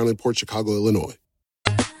imported by Crown Imports, Chicago, Illinois.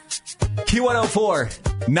 Q104,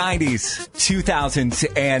 90s,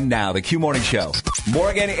 2000s, and now. The Q Morning Show.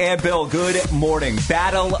 Morgan and Bill, good morning.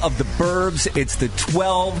 Battle of the Burbs. It's the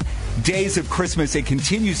 12 days of Christmas. It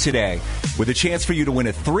continues today with a chance for you to win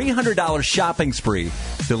a $300 shopping spree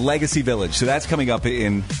to Legacy Village. So that's coming up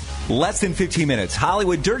in less than 15 minutes.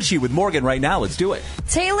 Hollywood Dirt Sheet with Morgan right now. Let's do it.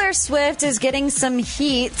 Taylor Swift is getting some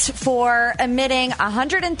heat for emitting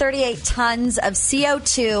 138 tons of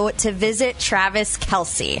CO2 to visit Travis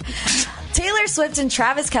Kelce. Taylor Swift and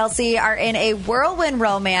Travis Kelce are in a whirlwind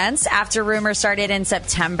romance after rumors started in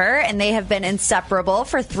September, and they have been inseparable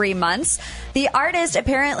for 3 months. The artist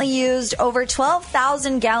apparently used over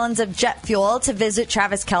 12,000 gallons of jet fuel to visit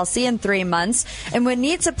Travis Kelce in 3 months and would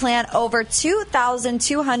need to plant over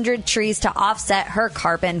 2,200 trees to offset her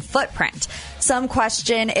carbon footprint. Some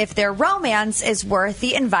question if their romance is worth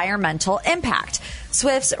the environmental impact.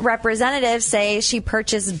 Swift's representatives say she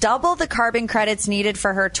purchased double the carbon credits needed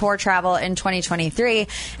for her tour travel in 2023,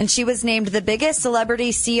 and she was named the biggest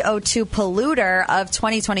celebrity CO2 polluter of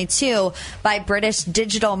 2022 by British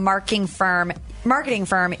digital marketing firm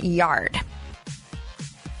Yard.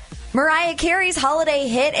 Mariah Carey's holiday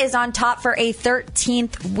hit is on top for a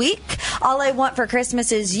 13th week. All I Want for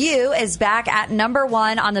Christmas Is You is back at number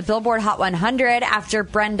 1 on the Billboard Hot 100 after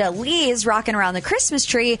Brenda Lee's Rockin' Around the Christmas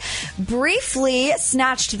Tree briefly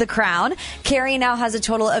snatched the crown. Carey now has a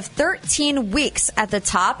total of 13 weeks at the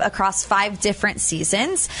top across 5 different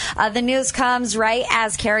seasons. The news comes right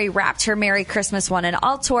as Carey wrapped her Merry Christmas One and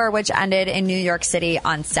All tour, which ended in New York City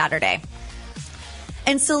on Saturday.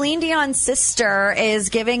 And Celine Dion's sister is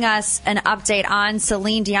giving us an update on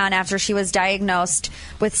Celine Dion after she was diagnosed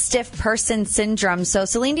with stiff person syndrome. So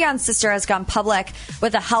Celine Dion's sister has gone public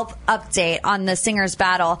with a health update on the singer's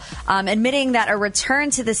battle, admitting that a return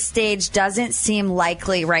to the stage doesn't seem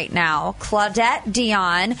likely right now. Claudette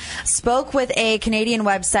Dion spoke with a Canadian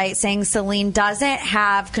website saying Celine doesn't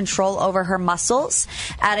have control over her muscles,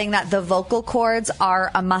 adding that the vocal cords are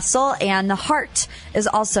a muscle and the heart is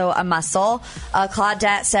also a muscle.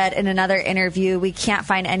 Claudette said in another interview, "We can't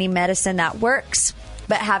find any medicine that works,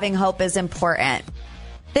 but having hope is important."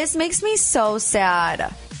 This makes me so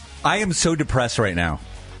sad. I am so depressed right now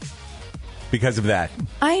because of that.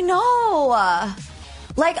 I know.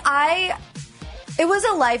 It was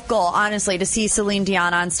a life goal, honestly, to see Celine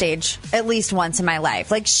Dion on stage at least once in my life.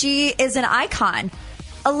 Like, she is an icon,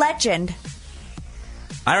 a legend.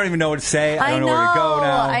 I don't even know what to say. I don't know where to go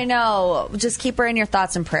now. I know. Just keep her in your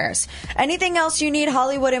thoughts and prayers. Anything else you need,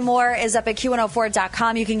 Hollywood and more, is up at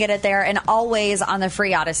Q104.com. You can get it there and always on the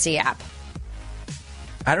free Odyssey app.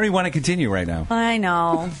 I don't even want to continue right now. I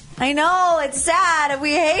know. It's sad.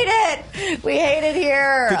 We hate it. We hate it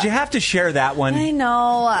here. Did you have to share that one? I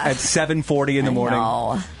know. At 7:40 in the morning?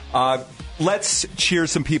 Know. Let's cheer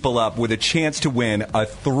some people up with a chance to win a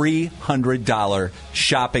 $300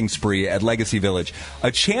 shopping spree at Legacy Village. A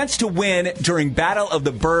chance to win during Battle of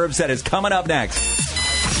the Burbs that is coming up next.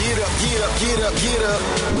 Get up, get up, get up, get up.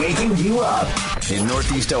 Waking you up. In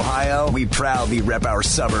Northeast Ohio, we proudly rep our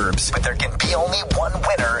suburbs, but there can be only one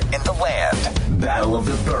winner in the land. Battle of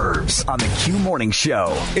the Burbs on the Q Morning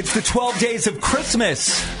Show. It's the 12 days of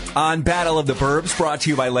Christmas on Battle of the Burbs, brought to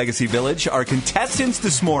you by Legacy Village. Our contestants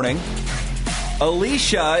this morning,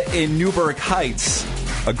 Alicia in Newburgh Heights,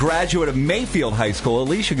 a graduate of Mayfield High School.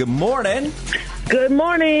 Alicia, good morning. Good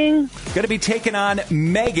morning. Going to be taking on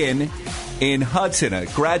Megan in Hudson, a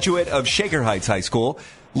graduate of Shaker Heights High School.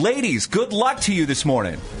 Ladies, good luck to you this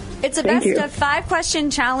morning. It's a best of 5 question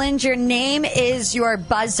challenge. Your name is your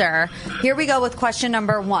buzzer. Here we go with question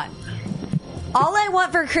number 1. All I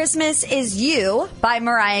Want for Christmas Is You by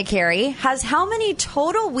Mariah Carey has how many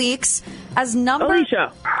total weeks as number...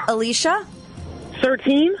 Alicia?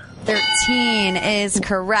 13? 13 is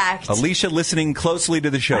correct. Alicia listening closely to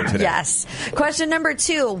the show today. Yes. Question number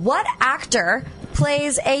 2. What actor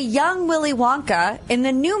plays a young Willy Wonka in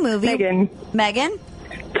the new movie? Megan?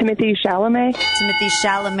 Timothy Chalamet. Timothy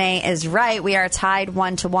Chalamet is right. We are tied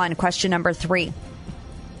 1-1. Question number 3.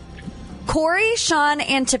 Corey, Sean,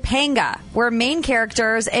 and Topanga were main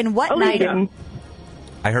characters in what night?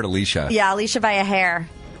 I heard Alicia. Yeah, Alicia by a hair.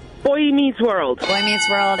 Boy Meets World. Boy Meets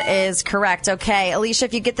World is correct. Okay, Alicia,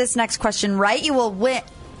 if you get this next question right, you will win.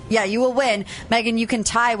 Yeah, you will win. Megan, you can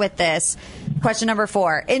tie with this. Question number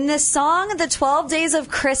 4. In the song The 12 Days of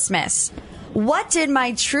Christmas, what did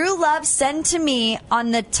my true love send to me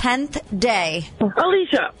on the 10th day?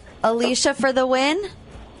 Alicia. Alicia for the win?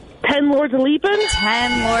 10 Lords of Leapin'?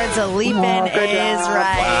 10 Lords of Leapin' is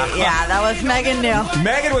right. Wow. Yeah, that was Megan knew.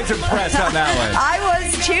 Megan was impressed on that one. I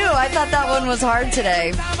was too. I thought that one was hard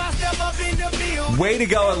today. Way to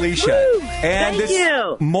go, Alicia. Woo! And Thank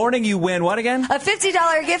you. Morning you win what again? A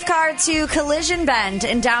 $50 gift card to Collision Bend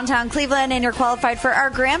in downtown Cleveland, and you're qualified for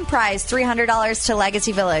our grand prize, $300 to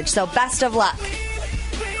Legacy Village. So best of luck.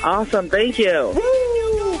 Awesome. Thank you.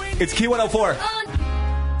 Woo! It's Q104.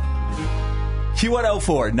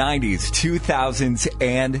 Q104, 90s, 2000s,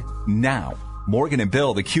 and now. Morgan and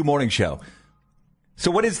Bill, the Q Morning Show.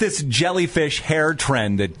 So what is this jellyfish hair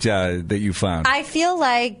trend that you found? I feel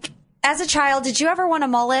like, as a child, did you ever want a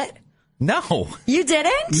mullet? No. You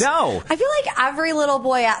didn't? No. I feel like every little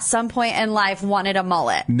boy at some point in life wanted a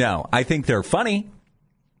mullet. No. I think they're funny,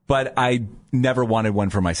 but I never wanted one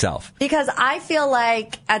for myself. Because I feel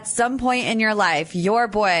like at some point in your life, your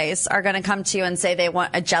boys are going to come to you and say they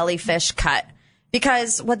want a jellyfish cut.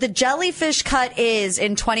 Because what the jellyfish cut is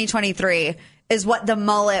in 2023 is what the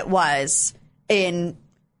mullet was in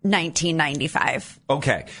 1995.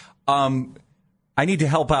 Okay. I need to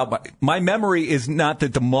help out. My memory is not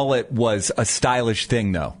that the mullet was a stylish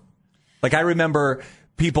thing, though. Like, I remember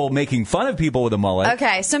people making fun of people with a mullet.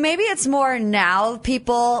 Okay, so maybe it's more now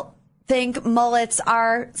people think mullets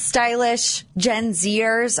are stylish. Gen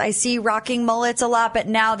Zers, I see rocking mullets a lot, but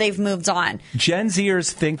now they've moved on. Gen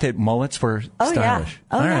Zers think that mullets were stylish. Yeah.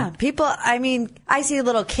 Oh, All yeah. right. People, I mean, I see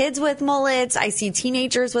little kids with mullets. I see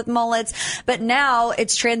teenagers with mullets. But now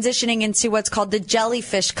it's transitioning into what's called the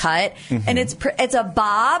jellyfish cut. Mm-hmm. And it's a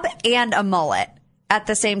bob and a mullet at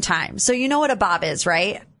the same time. So you know what a bob is,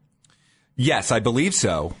 right? Yes, I believe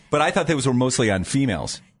so. But I thought those were mostly on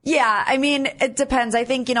females. Yeah, I mean, it depends. I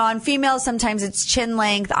think, on females, sometimes it's chin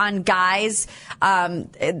length. On guys,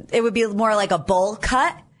 it would be more like a bowl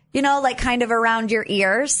cut, like kind of around your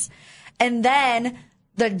ears. And then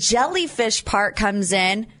the jellyfish part comes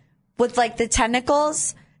in with like the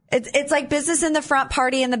tentacles. It's like business in the front,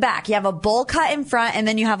 party in the back. You have a bowl cut in front and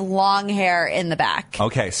then you have long hair in the back.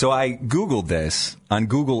 Okay, so I Googled this on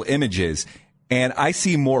Google Images and I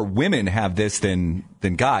see more women have this than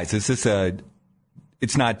guys. Is this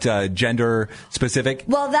it's not gender specific?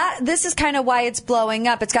 Well, this is kind of why it's blowing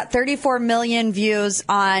up. It's got 34 million views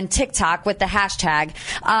on TikTok with the hashtag.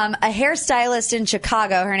 A hairstylist in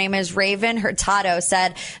Chicago, her name is Raven Hurtado,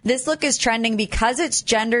 said this look is trending because it's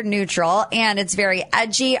gender neutral and it's very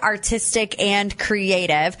edgy, artistic, and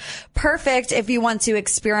creative. Perfect if you want to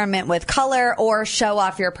experiment with color or show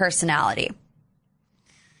off your personality.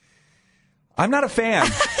 I'm not a fan.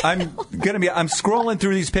 I'm scrolling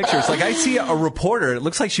through these pictures. Like, I see a reporter. It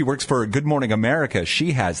looks like she works for Good Morning America.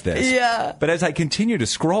 She has this. Yeah. But as I continue to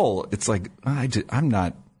scroll, it's like, I'm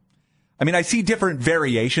not. I mean, I see different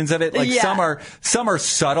variations of it. Like, yeah. some are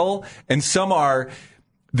subtle and some are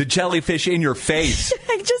the jellyfish in your face.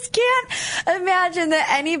 I just can't imagine that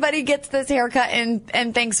anybody gets this haircut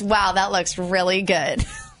and thinks, wow, that looks really good.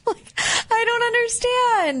 Like, I don't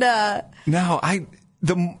understand. No,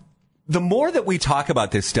 the more that we talk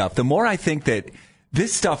about this stuff, the more I think that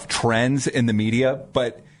this stuff trends in the media,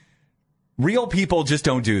 but real people just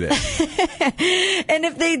don't do this. And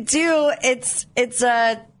if they do, it's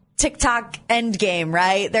a TikTok end game,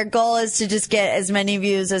 right? Their goal is to just get as many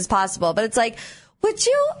views as possible. But it's like, would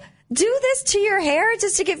you do this to your hair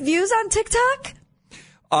just to get views on TikTok?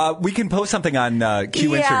 We can post something on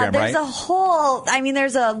Q Instagram, there's right?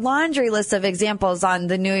 There's a laundry list of examples on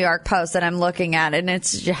the New York Post that I'm looking at, and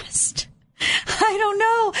it's just, I don't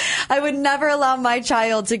know. I would never allow my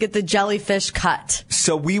child to get the jellyfish cut.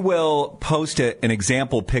 So we will post an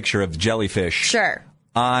example picture of the jellyfish. Sure.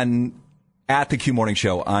 At the Q Morning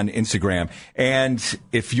Show on Instagram. And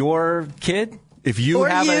if your kid, if you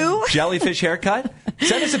have a jellyfish haircut,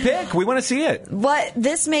 send us a pic. We want to see it. What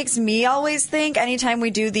this makes me always think, anytime we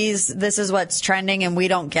do these, this is what's trending and we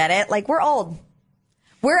don't get it. Like, we're old.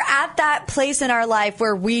 We're at that place in our life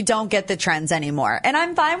where we don't get the trends anymore. And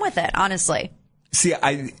I'm fine with it, honestly. See,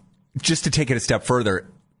 just to take it a step further,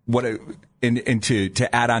 to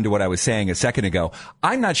add on to what I was saying a second ago,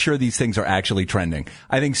 I'm not sure these things are actually trending.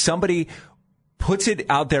 I think somebody puts it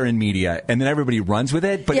out there in media and then everybody runs with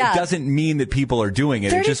it, but it doesn't mean that people are doing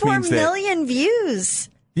it. It just means that 34 million views.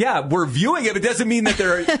 Yeah, we're viewing it. It doesn't mean that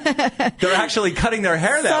they're actually cutting their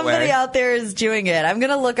hair that way. Somebody out there is doing it. I'm going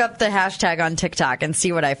to look up the hashtag on TikTok and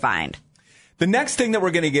see what I find. The next thing that we're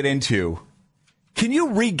going to get into, can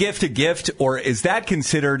you re-gift a gift, or is that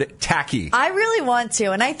considered tacky? I really want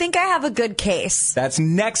to, and I think I have a good case. That's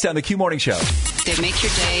next on the Q Morning Show. They make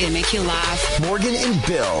your day. They make you laugh. Morgan and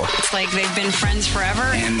Bill. It's like they've been friends forever.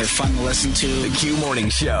 And they're fun to listen to. The Q Morning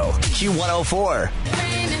Show. Q104.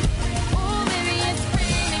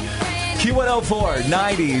 Q104,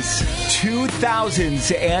 90s,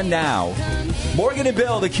 2000s, and now. Morgan and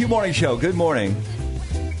Bill, the Q Morning Show. Good morning.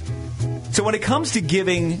 So when it comes to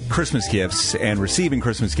giving Christmas gifts and receiving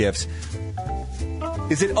Christmas gifts,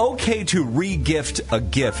 is it okay to re-gift a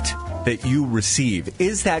gift that you receive?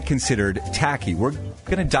 Is that considered tacky? We're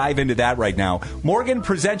Going to dive into that right now. Morgan,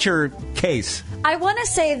 present your case. I want to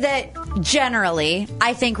say that generally,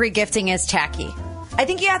 I think regifting is tacky. I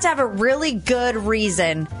think you have to have a really good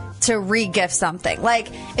reason to regift something. Like,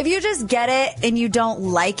 if you just get it and you don't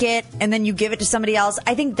like it and then you give it to somebody else,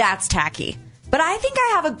 I think that's tacky. But I think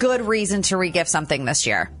I have a good reason to regift something this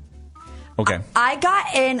year. Okay. I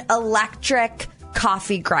got an electric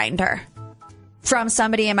coffee grinder from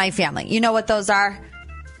somebody in my family. You know what those are?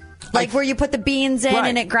 Like where you put the beans in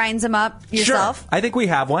and it grinds them up yourself? Sure. I think we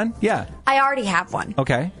have one. Yeah. I already have one.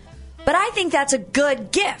 Okay. But I think that's a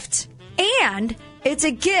good gift. And it's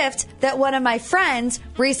a gift that one of my friends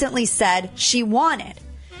recently said she wanted.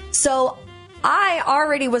 So I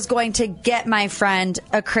already was going to get my friend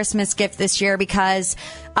a Christmas gift this year because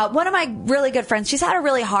one of my really good friends, she's had a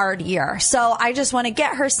really hard year. So I just want to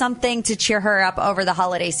get her something to cheer her up over the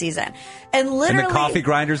holiday season. And literally, the coffee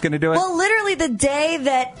grinder's going to do it? Well, literally the day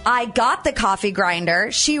that I got the coffee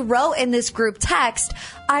grinder, she wrote in this group text,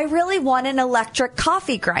 I really want an electric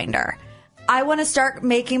coffee grinder. I want to start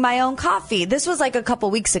making my own coffee. This was like a couple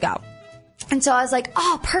weeks ago. And so I was like,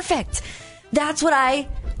 oh, perfect. That's what I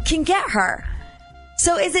can get her.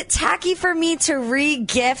 So is it tacky for me to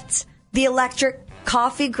re-gift the electric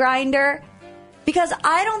coffee grinder? Because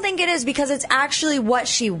I don't think it is, because it's actually what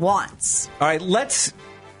she wants. All right, let's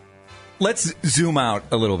zoom out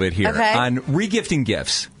a little bit here on re-gifting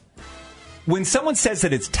gifts. When someone says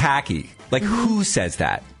that it's tacky, like who says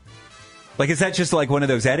that? Like, is that just like one of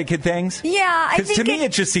those etiquette things? Yeah, I think because to me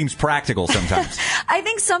it just seems practical sometimes. I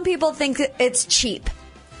think some people think it's cheap.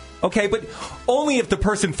 Okay, but only if the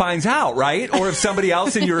person finds out, right? Or if somebody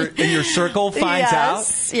else in your circle finds out.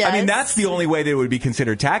 Yes. I mean, that's the only way that it would be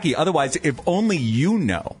considered tacky. Otherwise, if only you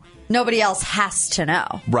know. Nobody else has to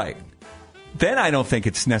know. Right. Then I don't think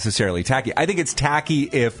it's necessarily tacky. I think it's tacky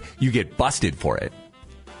if you get busted for it.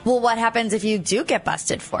 Well, what happens if you do get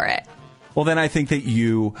busted for it? Well, then I think that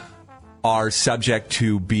you are subject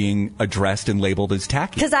to being addressed and labeled as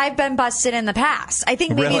tacky. Because I've been busted in the past. I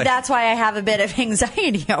think maybe that's why I have a bit of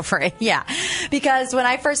anxiety over it. Yeah. Because when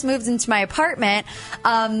I first moved into my apartment,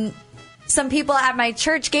 some people at my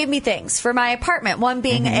church gave me things for my apartment, one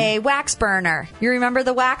being a wax burner. You remember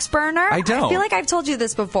the wax burner? I don't. I feel like I've told you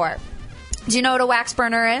this before. Do you know what a wax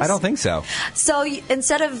burner is? I don't think so. So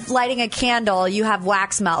instead of lighting a candle, you have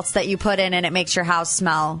wax melts that you put in and it makes your house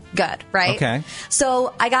smell good, right? Okay.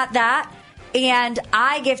 So I got that and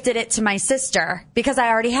I gifted it to my sister because I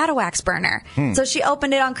already had a wax burner. So she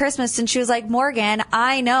opened it on Christmas and she was like, Morgan,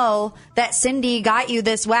 I know that Cindy got you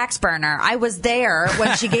this wax burner. I was there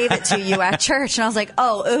when she gave it to you at church. And I was like,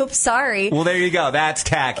 oh, oops, sorry. Well, there you go. That's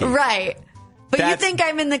tacky. Right. But you think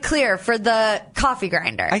I'm in the clear for the coffee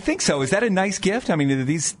grinder? I think so. Is that a nice gift? I mean, are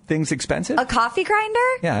these things expensive? A coffee grinder?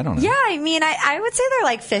 Yeah, I don't know. Yeah, I mean, I would say they're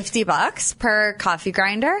like $50 per coffee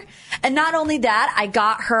grinder. And not only that, I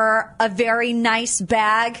got her a very nice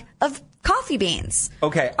bag of coffee beans.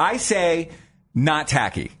 Okay, I say not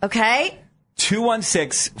tacky. Okay.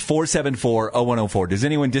 216-474-0104. Does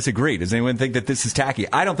anyone disagree? Does anyone think that this is tacky?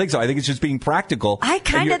 I don't think so. I think it's just being practical. I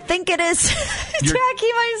kind of think it is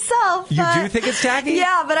tacky myself. You do think it's tacky?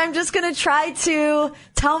 Yeah, but I'm just going to try to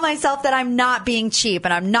tell myself that I'm not being cheap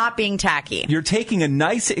and I'm not being tacky. You're taking a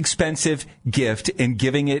nice, expensive gift and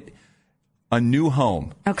giving it a new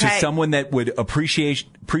home to someone that would appreciate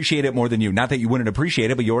it more than you. Not that you wouldn't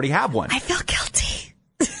appreciate it, but you already have one. I feel guilty.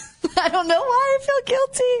 I don't know why I feel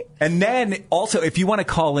guilty. And then also, if you want to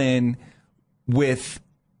call in with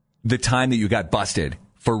the time that you got busted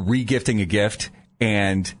for regifting a gift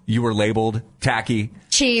and you were labeled tacky,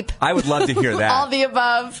 cheap, I would love to hear that. All the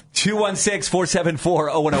above.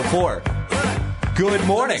 216-474-0104. Good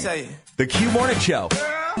morning. The Q Morning Show.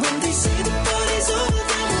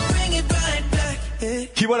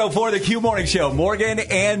 Q104, the Q Morning Show. Morgan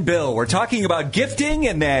and Bill. We're talking about gifting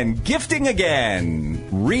and then gifting again.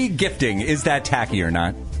 Re-gifting. Is that tacky or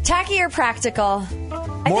not? Tacky or practical?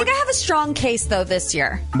 I think I have a strong case, though, this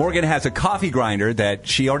year. Morgan has a coffee grinder that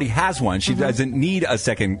she already has one. She doesn't need a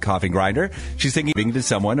second coffee grinder. She's thinking of giving to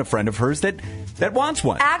someone, a friend of hers, that wants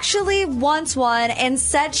one. Actually wants one and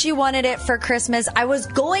said she wanted it for Christmas. I was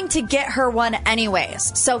going to get her one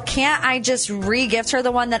anyways. So can't I just re-gift her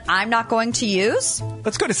the one that I'm not going to use?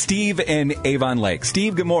 Let's go to Steve in Avon Lake.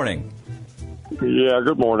 Steve, good morning. Yeah,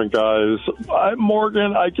 good morning, guys.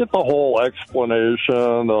 Morgan, I get the whole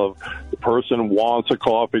explanation of the person wants a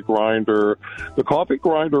coffee grinder. The coffee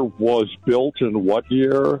grinder was built in what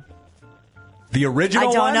year? The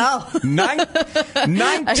original one? I don't know.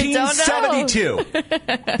 1972.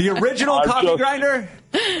 The original coffee grinder?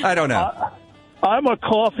 I don't know. I'm a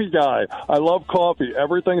coffee guy. I love coffee.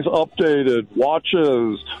 Everything's updated.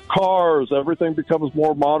 Watches, cars, everything becomes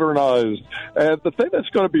more modernized. And the thing that's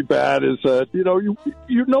going to be bad is that, you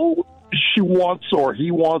know, she wants or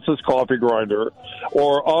he wants his coffee grinder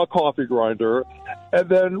or a coffee grinder. And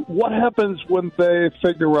then what happens when they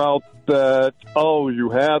figure out that, oh, you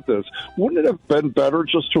had this? Wouldn't it have been better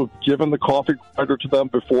just to have given the coffee grinder to them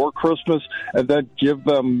before Christmas and then give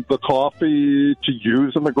them the coffee to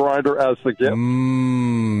use in the grinder as the gift?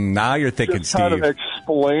 Now you're thinking, just kind of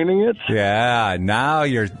explaining it. Yeah, now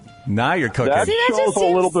you're cooking. That shows a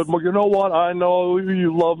little bit more. You know what? I know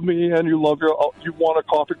you love me and you want a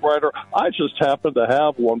coffee grinder. I just happen to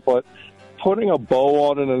have one, but putting a bow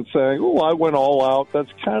on it and saying, oh, I went all out, that's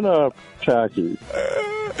kind of tacky.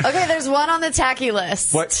 Okay, there's one on the tacky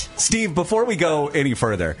list. What, Steve, before we go any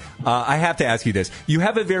further, I have to ask you this. You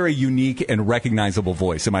have a very unique and recognizable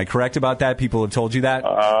voice. Am I correct about that? People have told you that?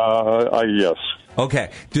 Yes. Okay.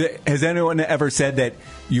 Has anyone ever said that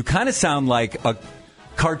you kind of sound like a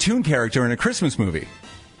cartoon character in a Christmas movie?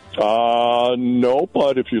 No,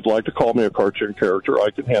 but if you'd like to call me a cartoon character, I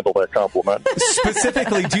can handle that compliment.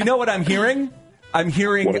 Specifically, do you know what I'm hearing? I'm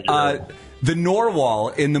hearing the Narwhal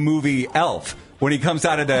in the movie Elf when he comes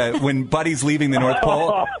out of when Buddy's leaving the North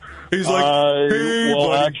Pole. He's like, hey,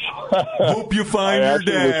 buddy, hope you find your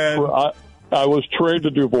dad. I was trained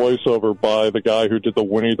to do voiceover by the guy who did the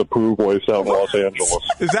Winnie the Pooh voice out in Los Angeles.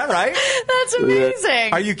 Is that right? That's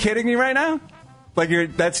amazing. Are you kidding me right now?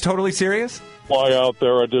 Like that's totally serious? Fly out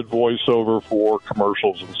there. I did voiceover for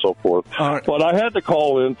commercials and so forth. But I had to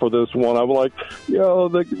call in for this one. I'm like,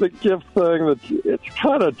 the gift thing, it's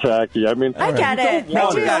kind of tacky. I mean, I get it. We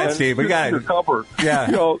got it, Steve. We got it. Covered.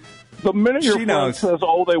 Yeah. The minute your friend says,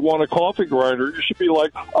 oh, they want a coffee grinder, you should be like,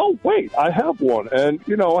 oh, wait, I have one, and,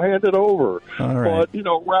 hand it over. All right.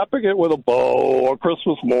 But, wrapping it with a bow on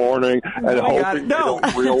Christmas morning and hoping they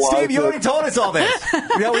don't realize Steve, you already told us all this.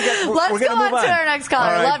 Let's go on to our next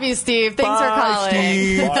caller. Right. Love you, Steve. Thanks for calling.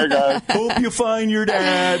 Steve. Bye, guys. Hope you find your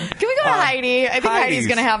dad. Can we go to Heidi? I think Heidi's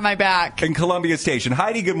going to have my back. In Columbia Station.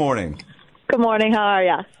 Heidi, good morning. Good morning. How are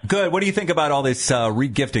you? Good. What do you think about all this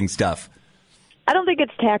regifting stuff? I don't think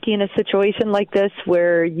it's tacky in a situation like this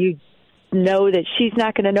where you know that she's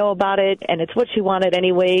not going to know about it and it's what she wanted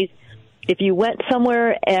anyways. If you went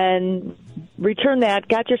somewhere and returned that,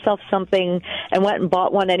 got yourself something, and went and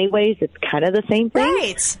bought one anyways, it's kind of the same thing.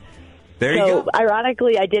 Right. There you go.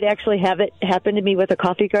 Ironically, I did actually have it happen to me with a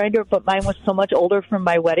coffee grinder, but mine was so much older from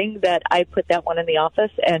my wedding that I put that one in the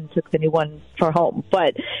office and took the new one for home.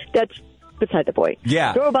 But that's beside the point.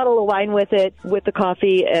 Yeah. Throw a bottle of wine with it, with the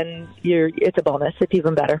coffee, and it's a bonus. It's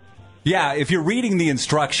even better. Yeah, if you're reading the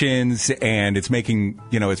instructions and it's making,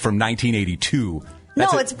 it's from 1982. No,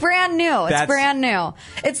 it's brand new. It's brand new.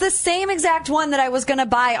 It's the same exact one that I was going to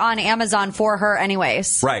buy on Amazon for her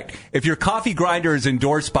anyways. Right. If your coffee grinder is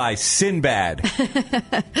endorsed by Sinbad,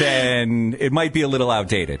 then it might be a little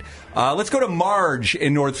outdated. Let's go to Marge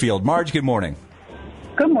in Northfield. Marge, good morning.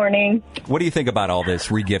 Good morning. What do you think about all this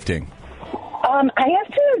regifting? I have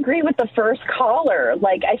to agree with the first caller.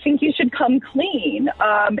 Like, I think you should come clean.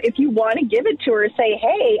 If you want to give it to her, say,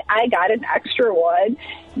 hey, I got an extra one.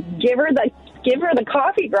 Give her the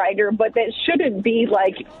coffee grinder, but that shouldn't be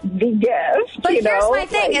like the gift. But here's my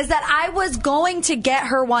thing is that I was going to get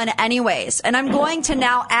her one anyways, and I'm going to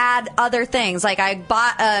now add other things. Like I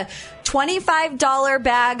bought a $25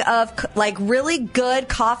 bag of really good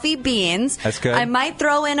coffee beans. That's good. I might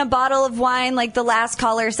throw in a bottle of wine like the last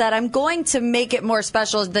caller said. I'm going to make it more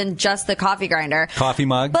special than just the coffee grinder. Coffee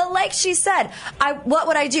mug. But like she said, what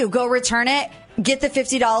would I do? Go return it, get the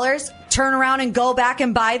 $50, turn around and go back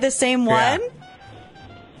and buy the same one?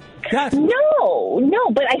 Yeah. No,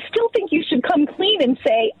 but I still think you should come clean and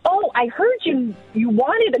say, oh, I heard you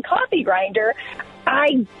wanted a coffee grinder.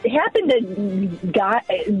 I happen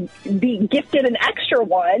to be gifted an extra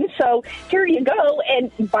one, so here you go.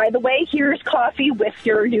 And by the way, here's coffee with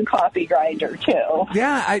your new coffee grinder, too.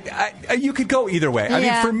 Yeah, you could go either way. I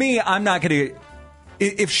mean, for me, I'm not going to...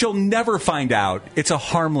 If she'll never find out, it's a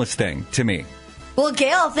harmless thing to me. Well,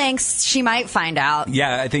 Gail thinks she might find out.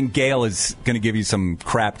 Yeah, I think Gail is going to give you some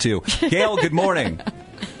crap, too. Gail, good morning.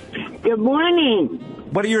 Good morning.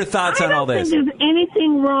 What are your thoughts on all this? I don't think there's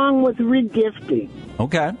anything wrong with regifting.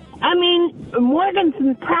 Okay. I mean,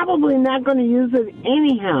 Morgan's probably not going to use it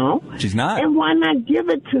anyhow. She's not. And why not give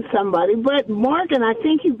it to somebody? But, Morgan, I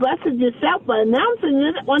think you busted yourself by announcing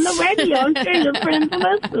it on the radio. I'm sure your friends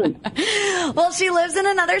listen. Well, she lives in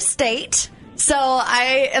another state. So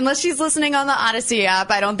unless she's listening on the Odyssey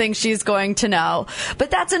app, I don't think she's going to know.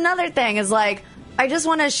 But that's another thing is I just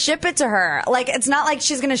want to ship it to her. Like, it's not like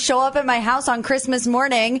she's going to show up at my house on Christmas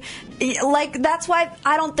morning. Like, that's why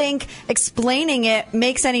I don't think explaining it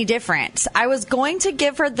makes any difference. I was going to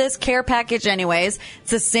give her this care package anyways.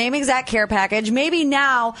 It's the same exact care package. Maybe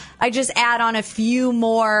now I just add on a few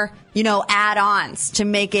more, add-ons to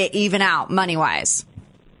make it even out money-wise.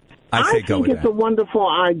 I think it's a wonderful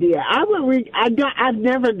idea. I've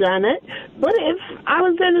never done it, but if I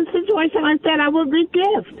was in a situation like that, I would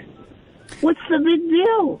re-gift. What's the big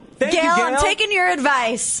deal? Gail, I'm taking your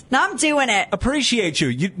advice. Now I'm doing it. Appreciate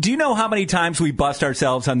you. Do you know how many times we bust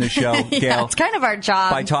ourselves on this show, Gail? Yeah, it's kind of our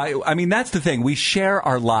job. I mean, that's the thing. We share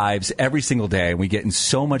our lives every single day, and we get in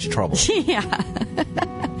so much trouble. Yeah.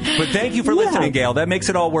 But thank you for listening, Gail. That makes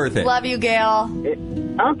it all worth it. Love you, Gail.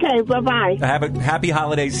 Okay, bye-bye. Have a happy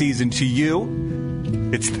holiday season to you.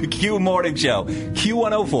 It's the Q Morning Show.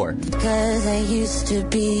 Q104. Because I used to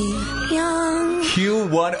be young.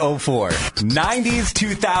 Q104. 90s,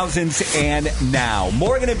 2000s, and now.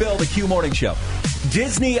 Morgan and Bill, the Q Morning Show.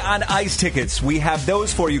 Disney on Ice tickets. We have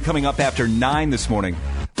those for you coming up after 9 this morning.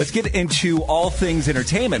 Let's get into all things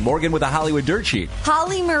entertainment. Morgan with a Hollywood Dirt Sheet.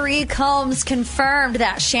 Holly Marie Combs confirmed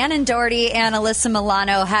that Shannon Doherty and Alyssa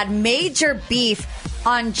Milano had major beef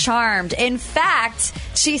on Charmed. In fact,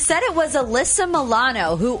 she said it was Alyssa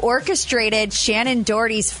Milano who orchestrated Shannon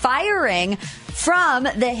Doherty's firing from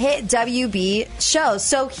the hit WB show.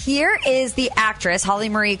 So here is the actress, Holly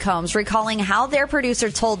Marie Combs, recalling how their producer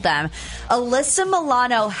told them Alyssa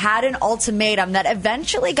Milano had an ultimatum that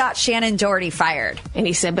eventually got Shannon Doherty fired. And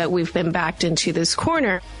he said, but we've been backed into this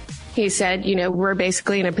corner. He said, we're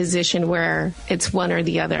basically in a position where it's one or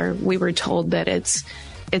the other. We were told that it's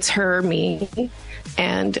her or me.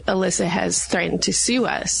 And Alyssa has threatened to sue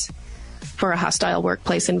us for a hostile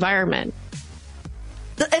workplace environment.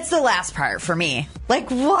 It's the last part for me. Like,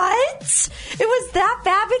 what? It was that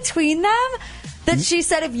bad between them that she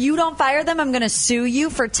said, if you don't fire them, I'm going to sue you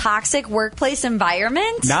for toxic workplace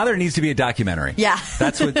environment? Now there needs to be a documentary. Yeah.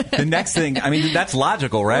 That's what the next thing. I mean, that's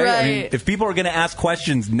logical, right? Right. I mean, if people are going to ask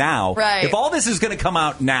questions now, right. If all this is going to come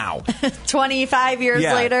out now, 25 years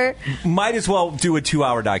later, might as well do a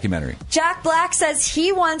 2-hour documentary. Jack Black says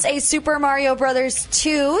he wants a Super Mario Brothers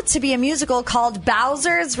 2 to be a musical called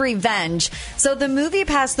Bowser's Revenge. So the movie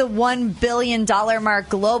passed the $1 billion mark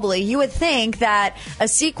globally. You would think that a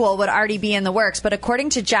sequel would already be in the works. But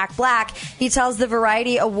according to Jack Black, he tells the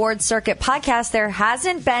Variety Awards Circuit podcast there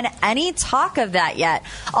hasn't been any talk of that yet,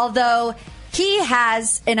 although he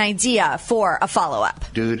has an idea for a follow-up.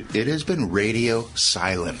 Dude, it has been radio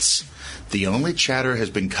silence. The only chatter has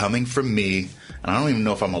been coming from me, and I don't even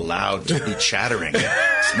know if I'm allowed to be chattering.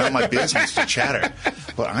 It's not my business to chatter.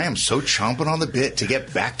 But I am so chomping on the bit to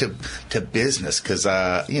get back to business because,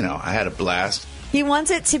 I had a blast. He wants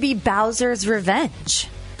it to be Bowser's Revenge.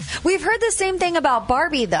 We've heard the same thing about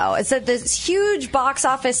Barbie, though. It's that this huge box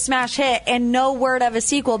office smash hit and no word of a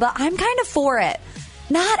sequel, but I'm kind of for it.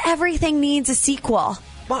 Not everything needs a sequel.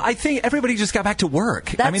 Well, I think everybody just got back to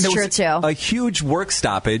work. That's there true, was too. A huge work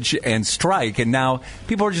stoppage and strike, and now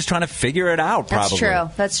people are just trying to figure it out, probably.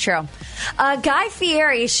 That's true. Guy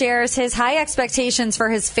Fieri shares his high expectations for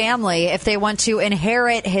his family if they want to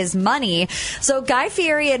inherit his money. So Guy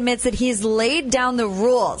Fieri admits that he's laid down the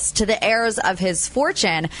rules to the heirs of his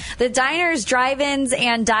fortune. The diners, drive-ins,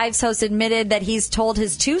 and dives host admitted that he's told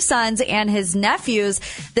his 2 sons and his nephews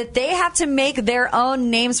that they have to make their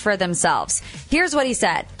own names for themselves. Here's what he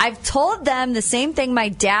said. I've told them the same thing my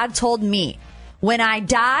dad told me. When I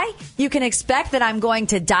die, you can expect that I'm going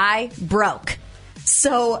to die broke.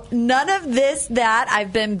 So none of this that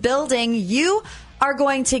I've been building, you are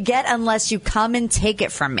going to get unless you come and take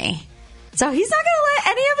it from me. So he's not going to let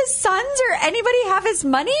any of his sons or anybody have his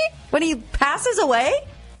money when he passes away?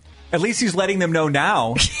 At least he's letting them know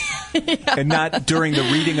now and not during the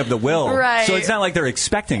reading of the will. Right. So it's not like they're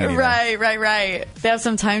expecting anything. Right. They have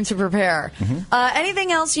some time to prepare. Mm-hmm.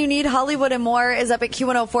 Anything else you need, Hollywood and More, is up at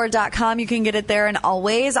Q104.com. You can get it there and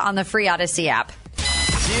always on the free Odyssey app.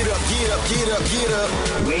 Get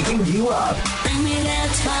up. Waking you up. Bring me that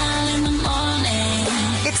smile in the morning.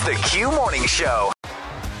 It's the Q Morning Show.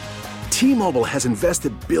 T-Mobile has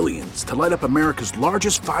invested billions to light up America's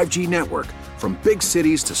largest 5G network, from big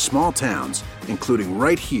cities to small towns, including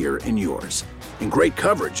right here in yours. And great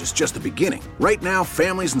coverage is just the beginning. Right now,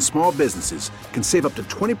 families and small businesses can save up to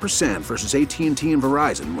 20% versus AT&T and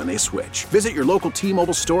Verizon when they switch. Visit your local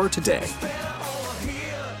T-Mobile store today.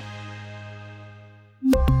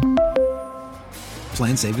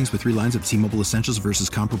 Plan savings with 3 lines of T-Mobile Essentials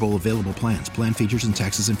versus comparable available plans. Plan features and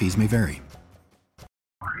taxes and fees may vary.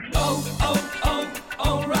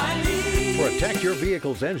 Protect your vehicle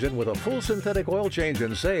vehicle's engine with a full synthetic oil change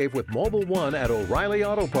and save with Mobile One at O'Reilly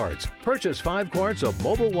Auto Parts. Purchase 5 quarts of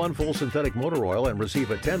Mobile One full synthetic motor oil and receive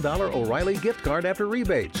a $10 O'Reilly gift card after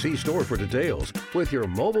rebate. See store for details. With your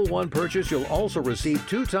Mobile One purchase, you'll also receive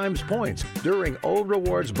 2 times points during O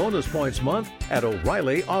Rewards Bonus Points Month at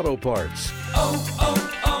O'Reilly Auto Parts.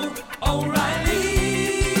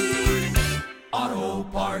 O'Reilly Auto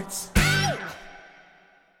Parts.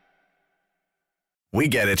 We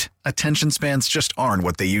get it. Attention spans just aren't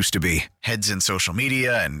what they used to be. Heads in social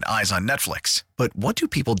media and eyes on Netflix. But what do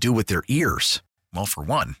people do with their ears? Well, for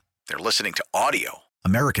one, they're listening to audio.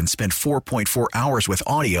 Americans spend 4.4 hours with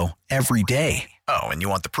audio every day. Oh, and you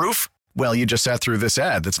want the proof? Well, you just sat through this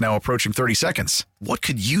ad that's now approaching 30 seconds. What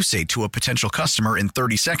could you say to a potential customer in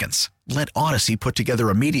 30 seconds? Let Odyssey put together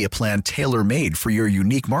a media plan tailor-made for your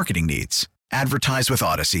unique marketing needs. Advertise with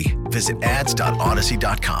Odyssey. Visit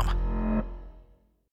ads.odyssey.com.